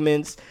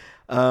segments,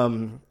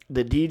 the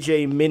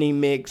DJ mini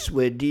mix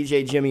with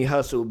DJ Jimmy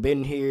Hustle,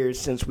 been here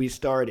since we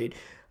started.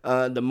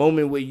 The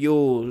Moment with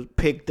Yul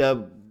picked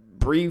up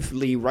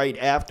briefly right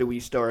after we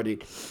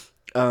started.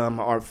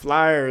 Our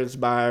flyers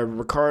by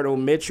Ricardo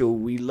Mitchell.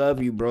 We love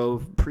you, bro.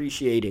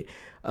 Appreciate it.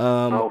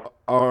 Our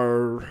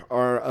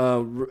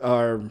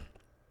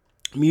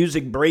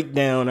music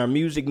breakdown, our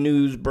music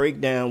news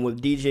breakdown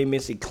with DJ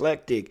Miss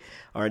Eclectic,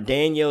 our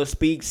Danielle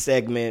Speaks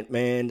segment,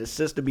 man. The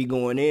sister be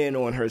going in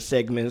on her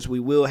segments. We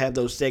will have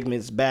those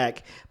segments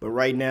back, but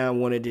right now I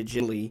wanted to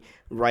gently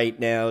right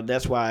now.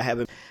 That's why I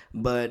haven't.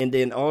 And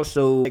then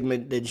also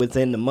segment that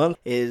within the month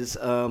is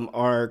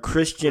our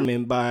Christian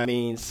and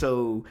by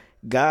so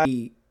God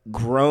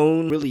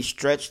grown, really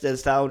stretched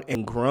us out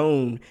and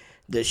grown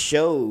the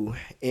show,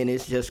 and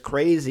it's just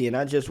crazy. And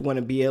I just want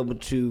to be able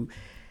to,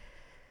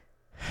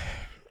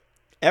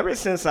 ever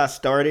since I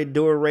started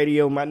doing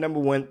radio, my number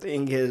one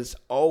thing has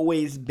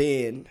always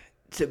been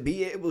to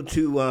be able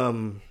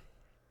to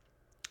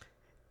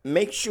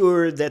make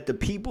sure that the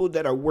people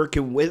that are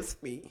working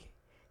with me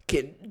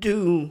can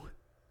do,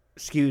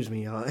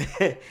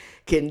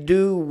 can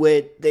do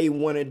what they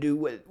want to do,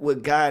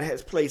 what God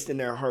has placed in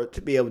their heart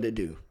to be able to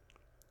do.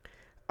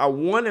 I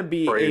want to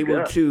be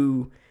able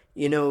to,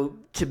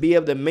 to be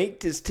able to make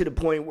this to the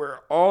point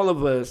where all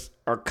of us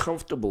are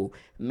comfortable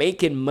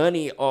making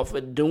money off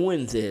of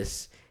doing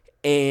this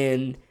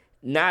and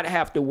not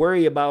have to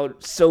worry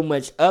about so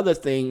much other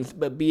things,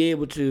 but be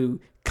able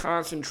to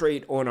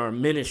concentrate on our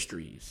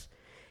ministries.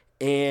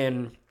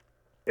 And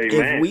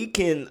if we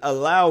can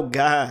allow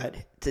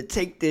God to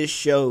take this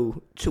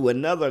show to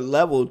another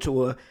level,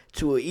 to an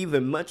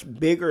even much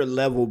bigger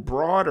level,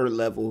 broader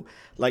level,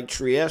 like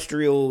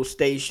terrestrial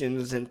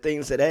stations and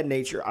things of that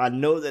nature, I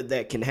know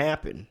that can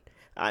happen.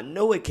 I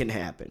know it can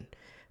happen.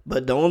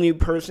 But the only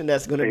person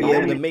that's going to be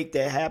able to make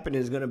that happen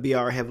is going to be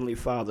our Heavenly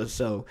Father.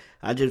 So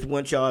I just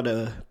want y'all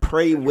to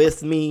pray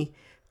with me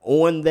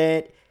on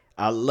that.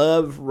 I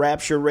love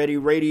Rapture Ready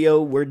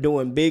Radio. We're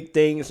doing big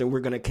things, and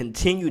we're going to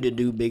continue to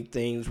do big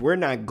things. We're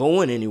not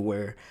going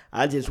anywhere.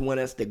 I just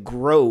want us to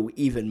grow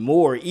even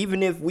more,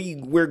 even if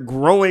we're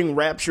growing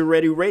Rapture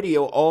Ready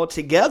Radio all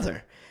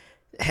together.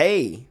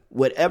 Hey,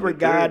 whatever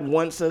God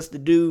wants us to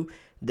do,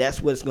 that's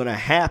what's going to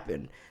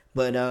happen.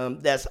 But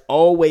that's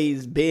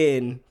always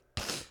been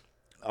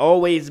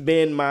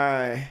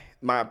my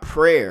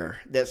prayer.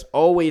 That's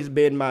always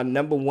been my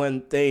number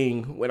one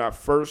thing when I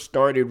first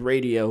started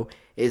radio,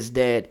 is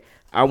that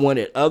I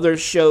wanted other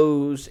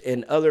shows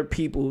and other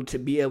people to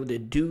be able to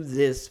do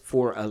this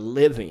for a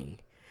living.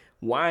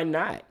 Why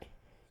not?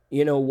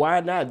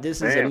 Why not?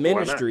 This is a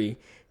ministry,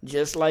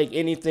 just like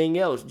anything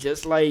else,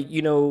 just like,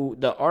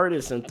 the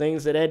artists and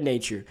things of that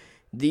nature.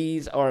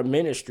 These are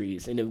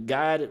ministries. And if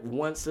God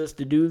wants us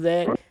to do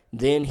that,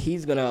 then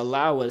he's going to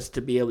allow us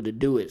to be able to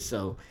do it.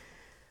 So,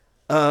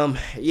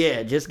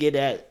 just get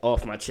that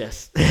off my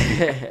chest.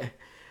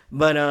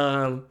 But,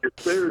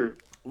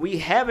 we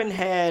haven't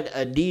had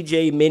a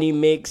DJ mini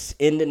mix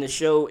ending the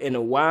show in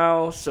a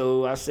while,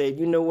 so I said,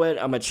 you know what,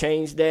 I'm going to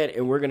change that,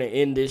 and we're going to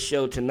end this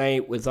show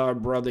tonight with your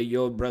brother,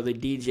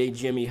 DJ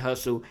Jimmy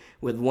Hustle,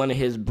 with one of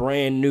his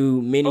brand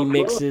new mini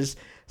mixes.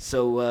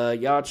 So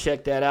y'all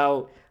check that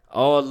out.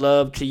 All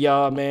love to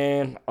y'all,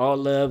 man. All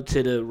love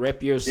to the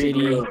Rep Your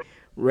City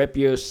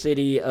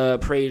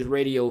Praise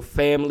Radio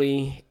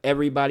family.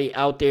 Everybody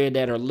out there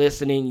that are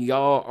listening,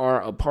 y'all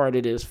are a part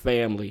of this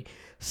family.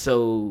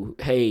 So,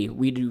 hey,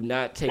 we do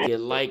not take it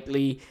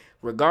lightly.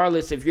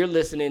 Regardless if you're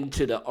listening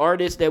to the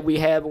artists that we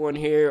have on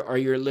here or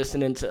you're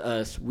listening to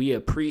us, we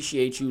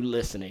appreciate you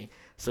listening.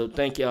 So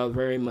thank y'all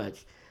very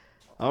much.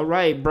 All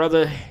right,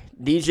 brother,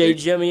 DJ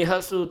Jimmy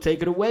Hustle,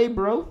 take it away,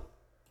 bro.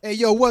 Hey,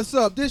 yo, what's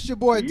up? This your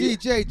boy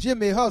DJ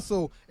Jimmy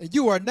Hustle, and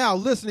you are now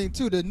listening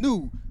to the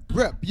new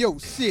Rep Your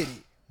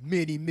City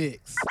mini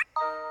mix.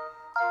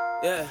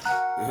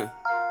 Yeah.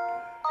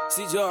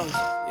 See, George,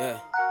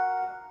 yeah.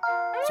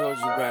 Told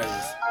you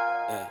brothers,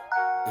 yeah.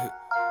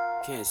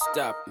 Can't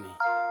stop me,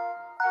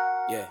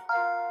 yeah.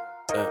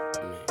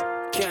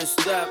 Can't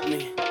stop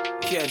me,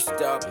 can't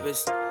stop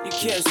us. You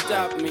can't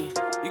stop me,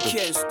 you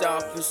can't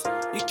stop us.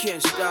 You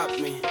can't stop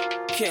me,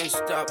 can't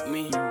stop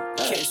me,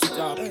 can't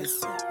stop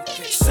us.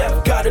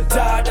 Self gotta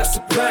die, that's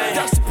the plan.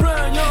 That's the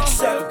plan, yo.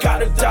 Self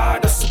gotta die,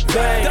 that's the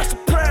plan. That's the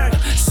plan.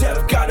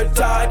 Self gotta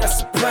die,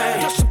 that's the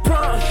plan. That's the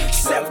plan.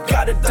 Self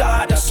gotta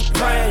die, that's the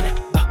plan.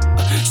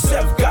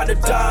 Self gotta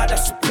die,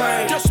 that's the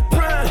plan. That's the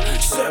plan.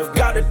 Self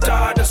gotta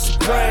die, that's the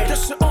plan.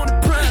 That's the only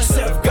plan.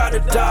 Self gotta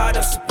die,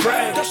 that's the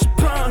plan. That's the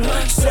plan.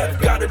 Self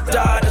gotta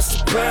die, that's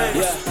the plan.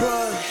 Yeah.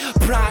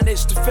 Plan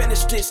is to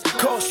finish this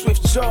course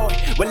with joy.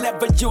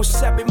 Whenever you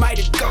said we might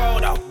have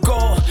gone, I'll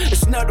go.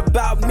 It's not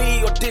about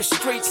me or these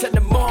streets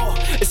anymore.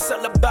 It's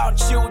all about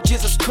you,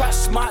 Jesus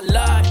Christ, my Lord.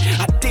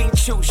 I didn't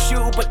choose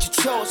you, but you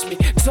chose me.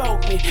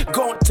 Told me,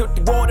 going to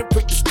the water,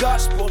 preach this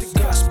gospel. The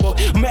gospel,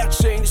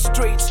 marching in the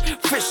streets,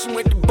 fishing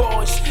with the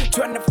boys,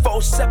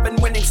 24/7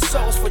 winning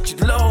souls for your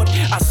Lord.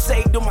 I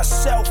say to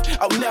myself,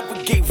 I'll never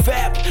give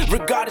up,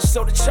 regardless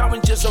of the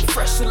challenges I'm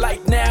fresh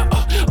like now.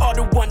 I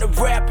don't wanna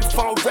rap if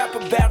I don't rap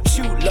about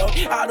you, Lord.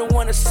 I don't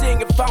wanna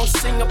sing if I don't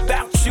sing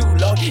about you,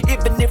 Lord.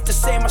 Even if they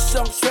say my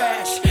song's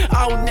trash,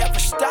 I'll never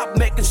stop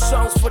making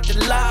songs for the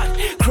Lord.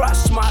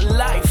 Cross my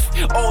life,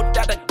 all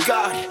that I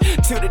got,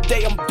 till the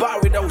day I'm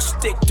buried. I'll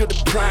stick to the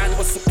plan.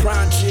 What's the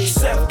plan, G?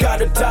 Self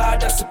gotta die,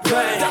 that's the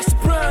plan. That's the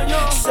plan,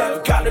 yo.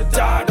 Self gotta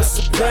die, that's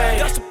the plan.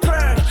 That's the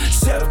plan.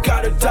 Self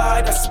gotta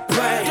die, that's the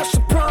plan. That's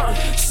the plan.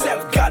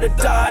 Self gotta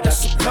die,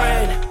 that's the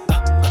plan.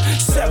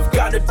 Self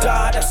gotta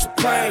die, that's the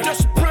plan.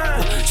 That's the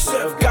plan.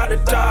 Self gotta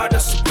die,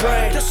 that's the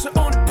plan. That's the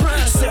only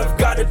plan. Self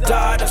gotta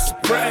die, that's the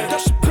plan.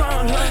 That's the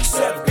plan.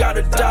 Self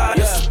gotta die,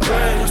 that's the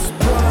plan.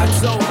 I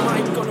told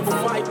Mike, gonna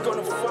fight,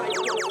 gonna fight.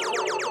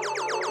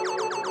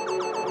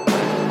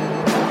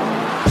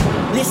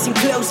 Listen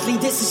closely,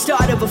 this is the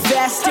start of a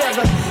fast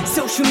era.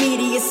 Social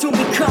media is soon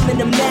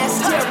becoming a mass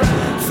terror.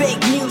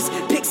 Fake news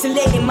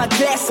pixelating my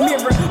glass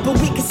mirror, but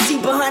we can see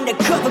behind the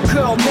cover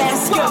girl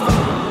mascara.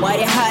 Why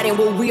they hiding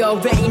what we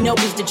already know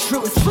is the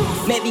truth?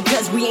 Maybe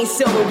because we ain't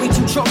sober, we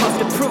too drunk off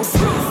the proof.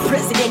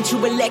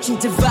 Presidential election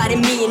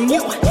dividing me and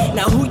you.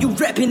 Now who you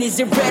reppin', is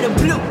it red or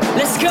blue?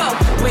 Let's go.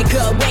 Wake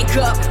up,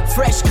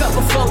 fresh cup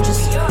of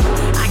Folgers.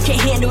 I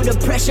can't handle the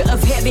pressure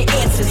of heavy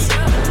answers.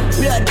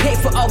 Blood paid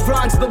for all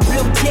wrongs, but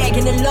blue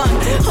tagging along.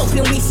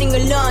 Hoping we sing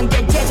along,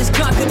 that death has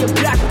conquered the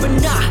block, but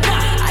nah.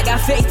 I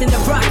got faith in the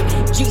rock.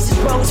 Jesus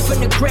rose from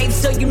the grave,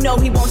 so you know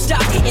he won't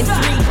stop. In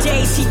 3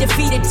 days, he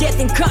defeated death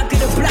and conquered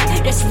the block.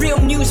 That's real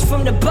news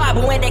from the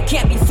Bible, and that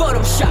can't be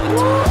photoshopped.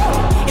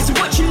 It's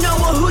what you know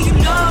or who you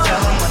know.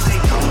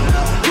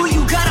 Who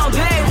you got on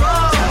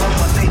payroll.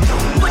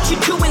 What you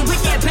doing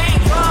with that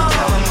bankroll.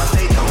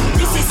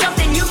 This is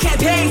something you can't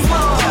pay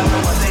for.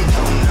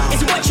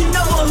 It's what you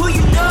know or who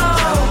you know.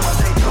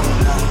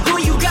 Who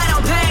you got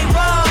on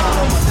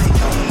payroll.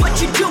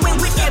 What you doing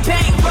with that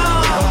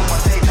bankroll.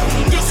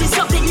 This is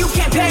something you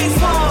can't pay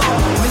for.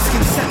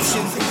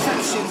 Misconceptions.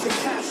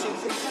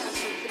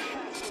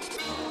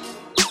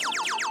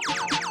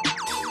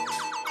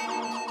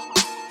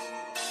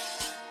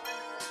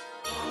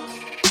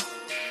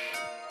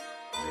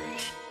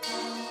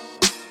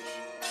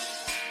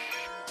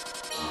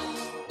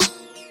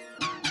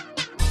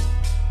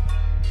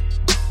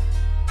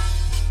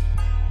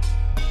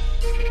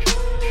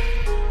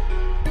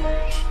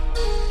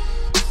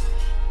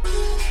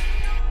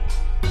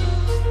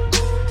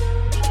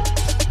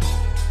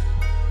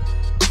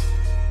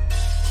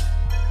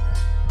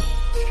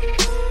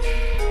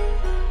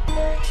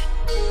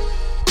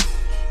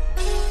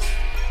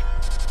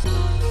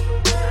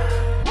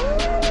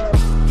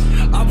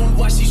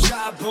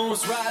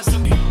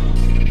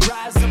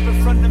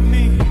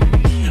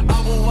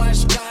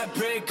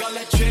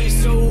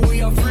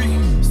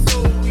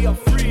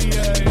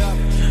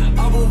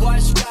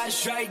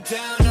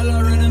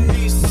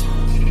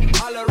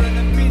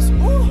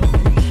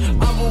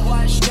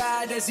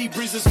 as he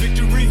brings us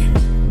victory.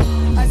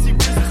 As he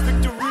brings us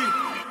victory.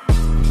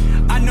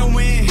 I know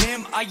in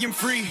him I am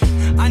free.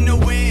 I know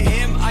in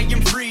him I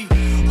am free.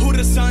 Who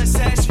the sun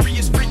sets free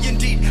is free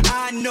indeed.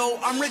 I know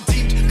I'm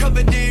redeemed,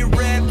 covered in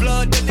red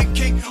blood of the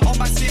king. All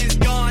my sins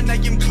gone, I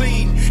am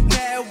clean.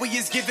 Now he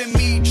is giving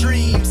me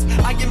dreams.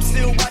 I am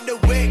still wide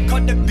awake,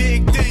 caught the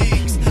big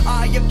things.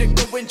 I have to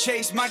go and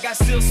chase, my God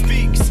still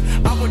speaks.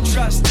 I will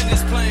trust in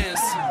his plans.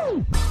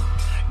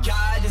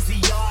 God is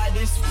the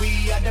artist,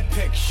 we are the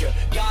picture.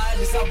 God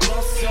is our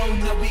boss, so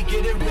now we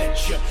get it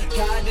richer.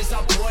 God is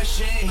our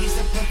portion, he's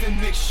a perfect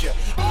mixture.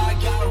 I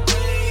got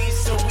raised,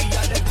 so we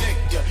are the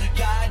victor.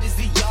 God is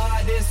the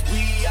artist,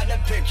 we are the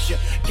picture.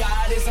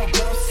 God is our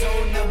boss,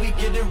 so now we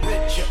get it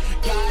richer.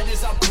 God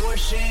is our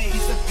portion,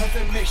 he's a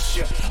perfect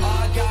mixture.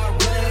 I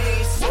got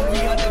raised, so we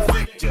are the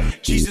victor.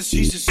 Jesus,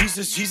 Jesus,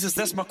 Jesus, Jesus,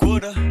 that's my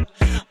quota.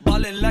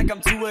 Ballin' like I'm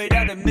 2-8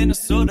 out of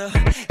Minnesota.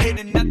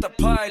 Hitting at the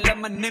park like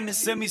my name is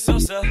Sammy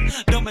Sosa.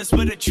 Don't mess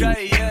with a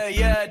tray, yeah,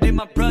 yeah, they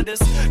my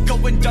brothers.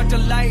 Going dark to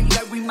light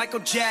like we Michael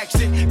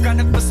Jackson.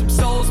 Grinding for some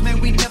souls, man,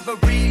 we never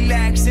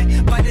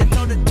relaxing. Fighting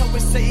toe to toe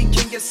with Satan,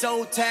 king is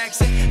so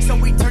taxing. So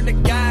we turn to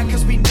God,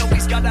 cause we know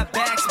he's got our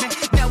backs, man.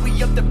 Now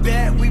we up the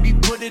bat, we be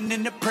putting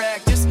into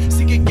practice.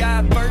 Seeking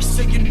God first,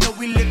 so you know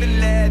we living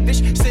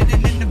lavish.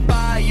 Sitting in the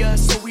fire,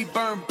 so we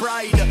burn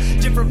brighter.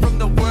 Different from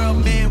the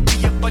world, man,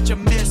 we a bunch of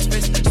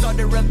misfits. Start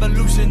the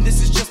revolution,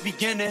 this is just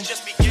beginning.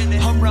 Just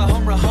beginning. Home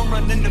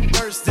run in the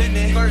first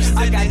inning.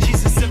 I got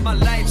Jesus in my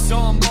life, so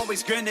I'm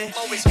always grinning.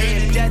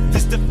 And death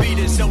is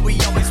defeated, so we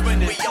always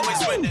winning.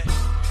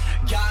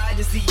 God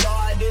is the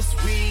artist,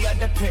 we are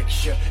the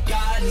picture.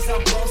 God is our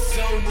boss,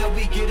 so now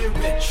we get it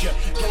richer.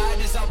 God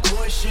is our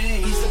portion,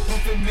 he's a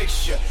perfect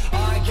mixture.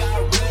 I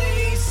got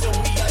raised, so we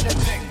are the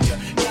victor.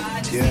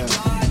 God is the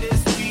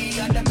artist, we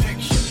are the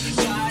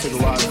picture. God is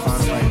our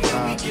boss, so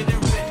now we get it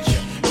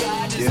richer.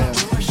 God is our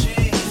portion,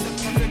 he's a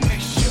perfect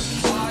mixture.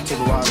 I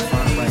got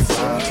raised,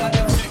 so we are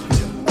the victor.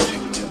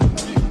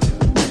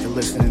 After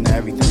listening to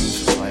everything,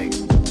 it's just like,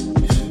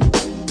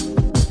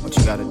 what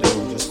you gotta do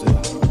just to,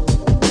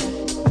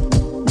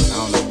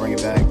 bring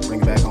it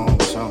back home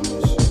or something.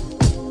 It's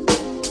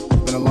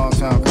been a long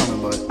time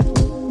coming, but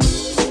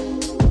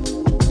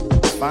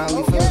it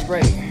finally feels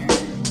great.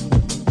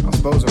 I'm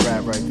supposed to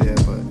rap right there,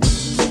 but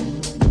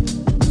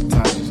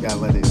sometimes you just gotta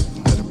let it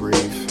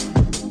breathe.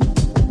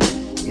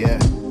 Yeah.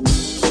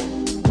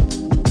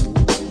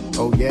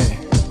 Oh yeah.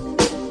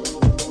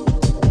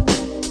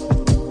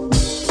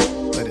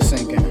 Let it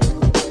sink in.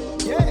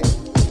 Yeah.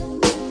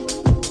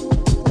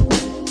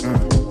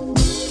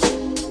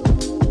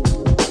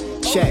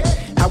 Check.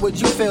 How would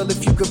you feel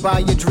if you could buy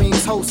your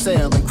dreams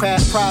wholesale and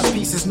craft prize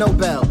pieces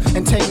Nobel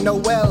and take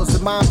no L's?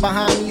 The mind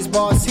behind these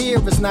bars here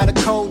is not a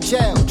cold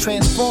gel,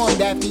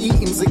 transformed after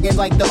eating's again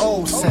like the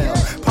old cell.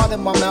 Part of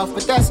my mouth,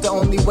 but that's the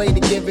only way to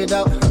give it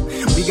up.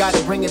 We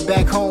gotta bring it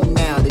back home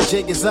now, the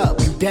jig is up.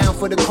 You down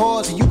for the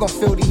cause and you gon'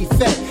 feel the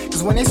effect.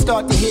 Cause when they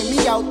start to hear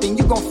me out, then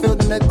you gon' feel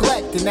the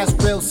neglect. And that's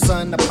real,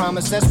 son, I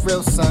promise that's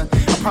real, son.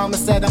 I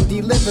promise that I'm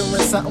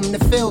delivering something to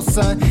feel,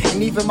 son.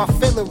 And even my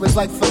filler is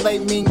like filet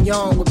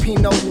mignon with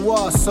Pinot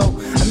Noir. So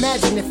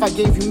imagine if I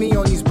gave you me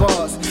on these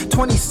bars.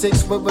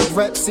 26 with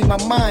regret, see my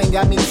mind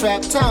got me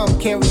trapped down.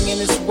 Carrying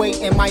this weight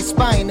in my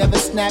spine, never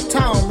snapped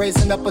down.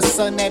 Raising up a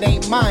son that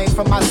ain't mine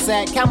from my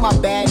sack. How my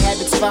bad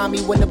habits find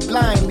me when the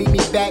blind lead me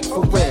back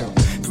for real.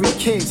 3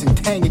 kids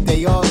and dang it,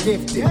 they all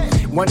gifted.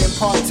 One in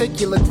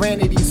particular,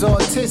 granted he's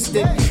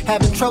autistic.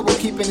 Having trouble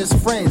keeping his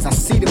friends, I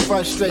see the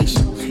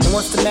frustration. And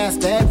wants to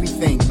master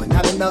everything, but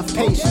not enough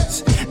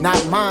patience.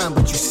 Not mine,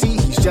 but you see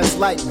he's just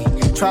like me.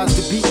 Tries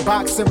to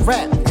beatbox and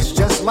rap, that's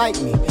just like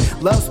me.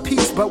 Loves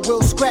peace but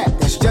will scrap,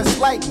 that's just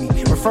like me.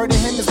 Refer to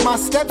him as my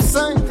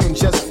stepson and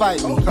just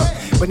fight me.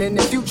 But in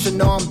the future,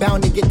 no, I'm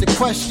bound to get the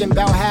question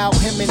about how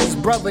him and his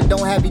brother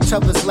don't have each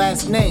other's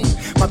last name.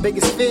 My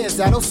biggest fear is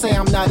that he'll say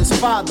I'm not his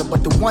father,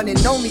 but the one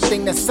and only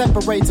thing that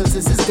separates us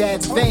is his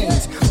dad's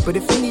veins. But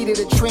if he needed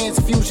a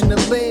transfusion to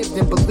live,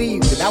 then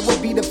believe that I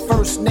would be the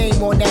first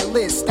name on that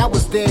list. I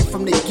was there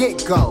from the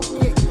get-go.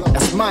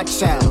 That's my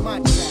child.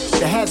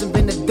 There hasn't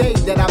been a day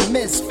that I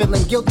missed,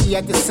 feeling guilty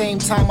at the same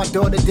time my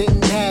daughter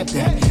didn't have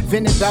that.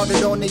 Vented about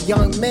it on a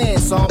young man,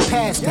 so I'm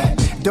past that.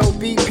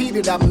 Dope EP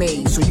that I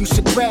made, so you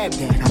should grab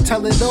that. I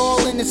tell it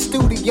all in the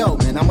studio,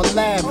 man, I'm a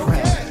lab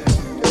rat.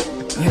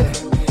 Yeah,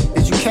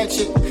 did you catch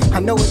it? I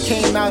know it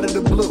came out of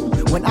the blue.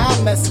 When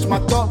I message, my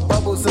thought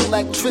bubbles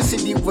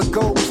electricity with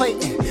gold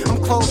plating.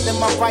 I'm clothed in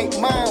my right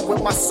mind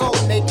with my soul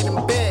naked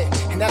in bed.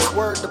 And that's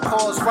word to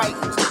Paul's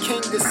writings. The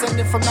king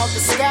descending from out the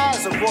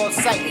skies, a raw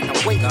sighting.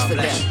 I'm waiting for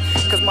that.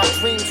 Cause my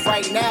dreams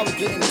right now are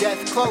getting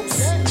death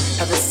close.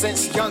 Ever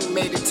since young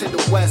made it to the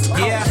west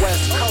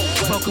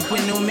coast. Woke up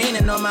with new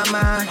meaning on my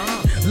mind.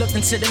 Looked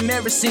into the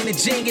mirror, seen the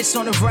genius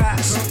on the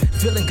rise.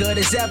 Feeling good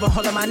as ever,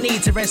 all of my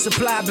needs are in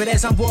supply. But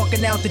as I'm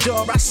walking out the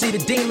door, I see the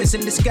demons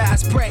in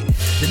disguise. Pray,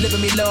 deliver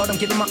me, Lord, I'm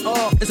giving my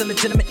all. It's a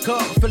legitimate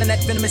call. Feeling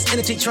that venomous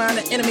energy, trying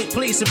to enemy.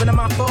 Please surrender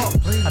my fault.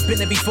 I've been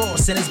there before,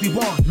 sinners be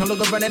warned. No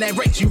longer running that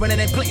race, you running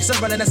that place.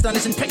 I'm running that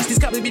astonishing pace. These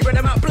cops be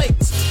running my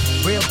plates.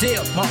 Real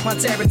deal, mark my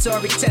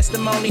territory.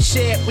 Testimony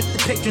shared with the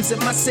patrons at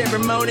my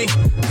ceremony.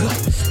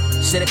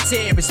 Shed a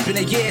tear, it's been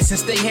a year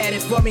since they had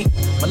it for me.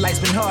 My life's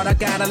been hard, I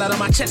got a lot on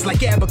my chest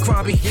like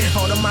Abercrombie.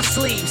 Hold on my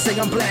sleeve, say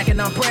I'm black and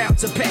I'm proud.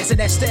 To pass it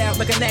that style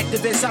like an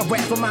activist, I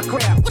rap for my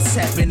crowd. What's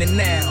happening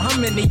now? How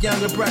many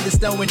younger brothers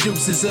throwing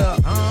deuces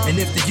up? And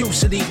if the youth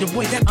should lead the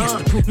way, I guess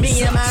the proof is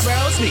me and my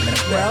bros, me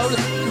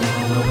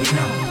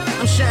rolling.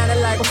 I'm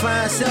shining like a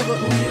fine silver.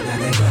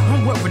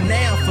 I'm world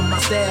renowned for my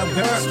style,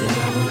 girl.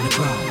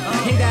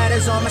 He got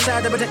his on my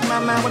side to protect my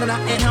mind when I'm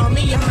not at home.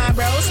 Me and my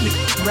bros, me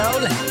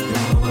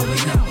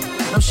rolling.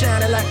 I'm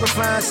shining like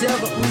refined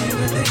silver.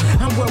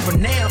 I'm world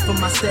renowned for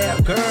my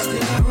style, girl.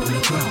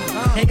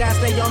 Ain't gotta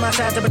stay on my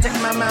side to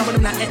protect my mind when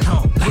I'm not at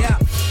home. Yeah.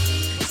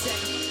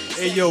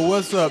 Hey yo,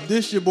 what's up?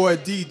 This your boy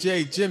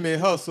DJ Jimmy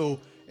Hustle,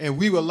 and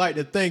we would like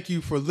to thank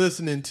you for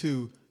listening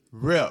to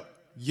Rep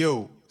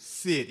Yo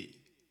City.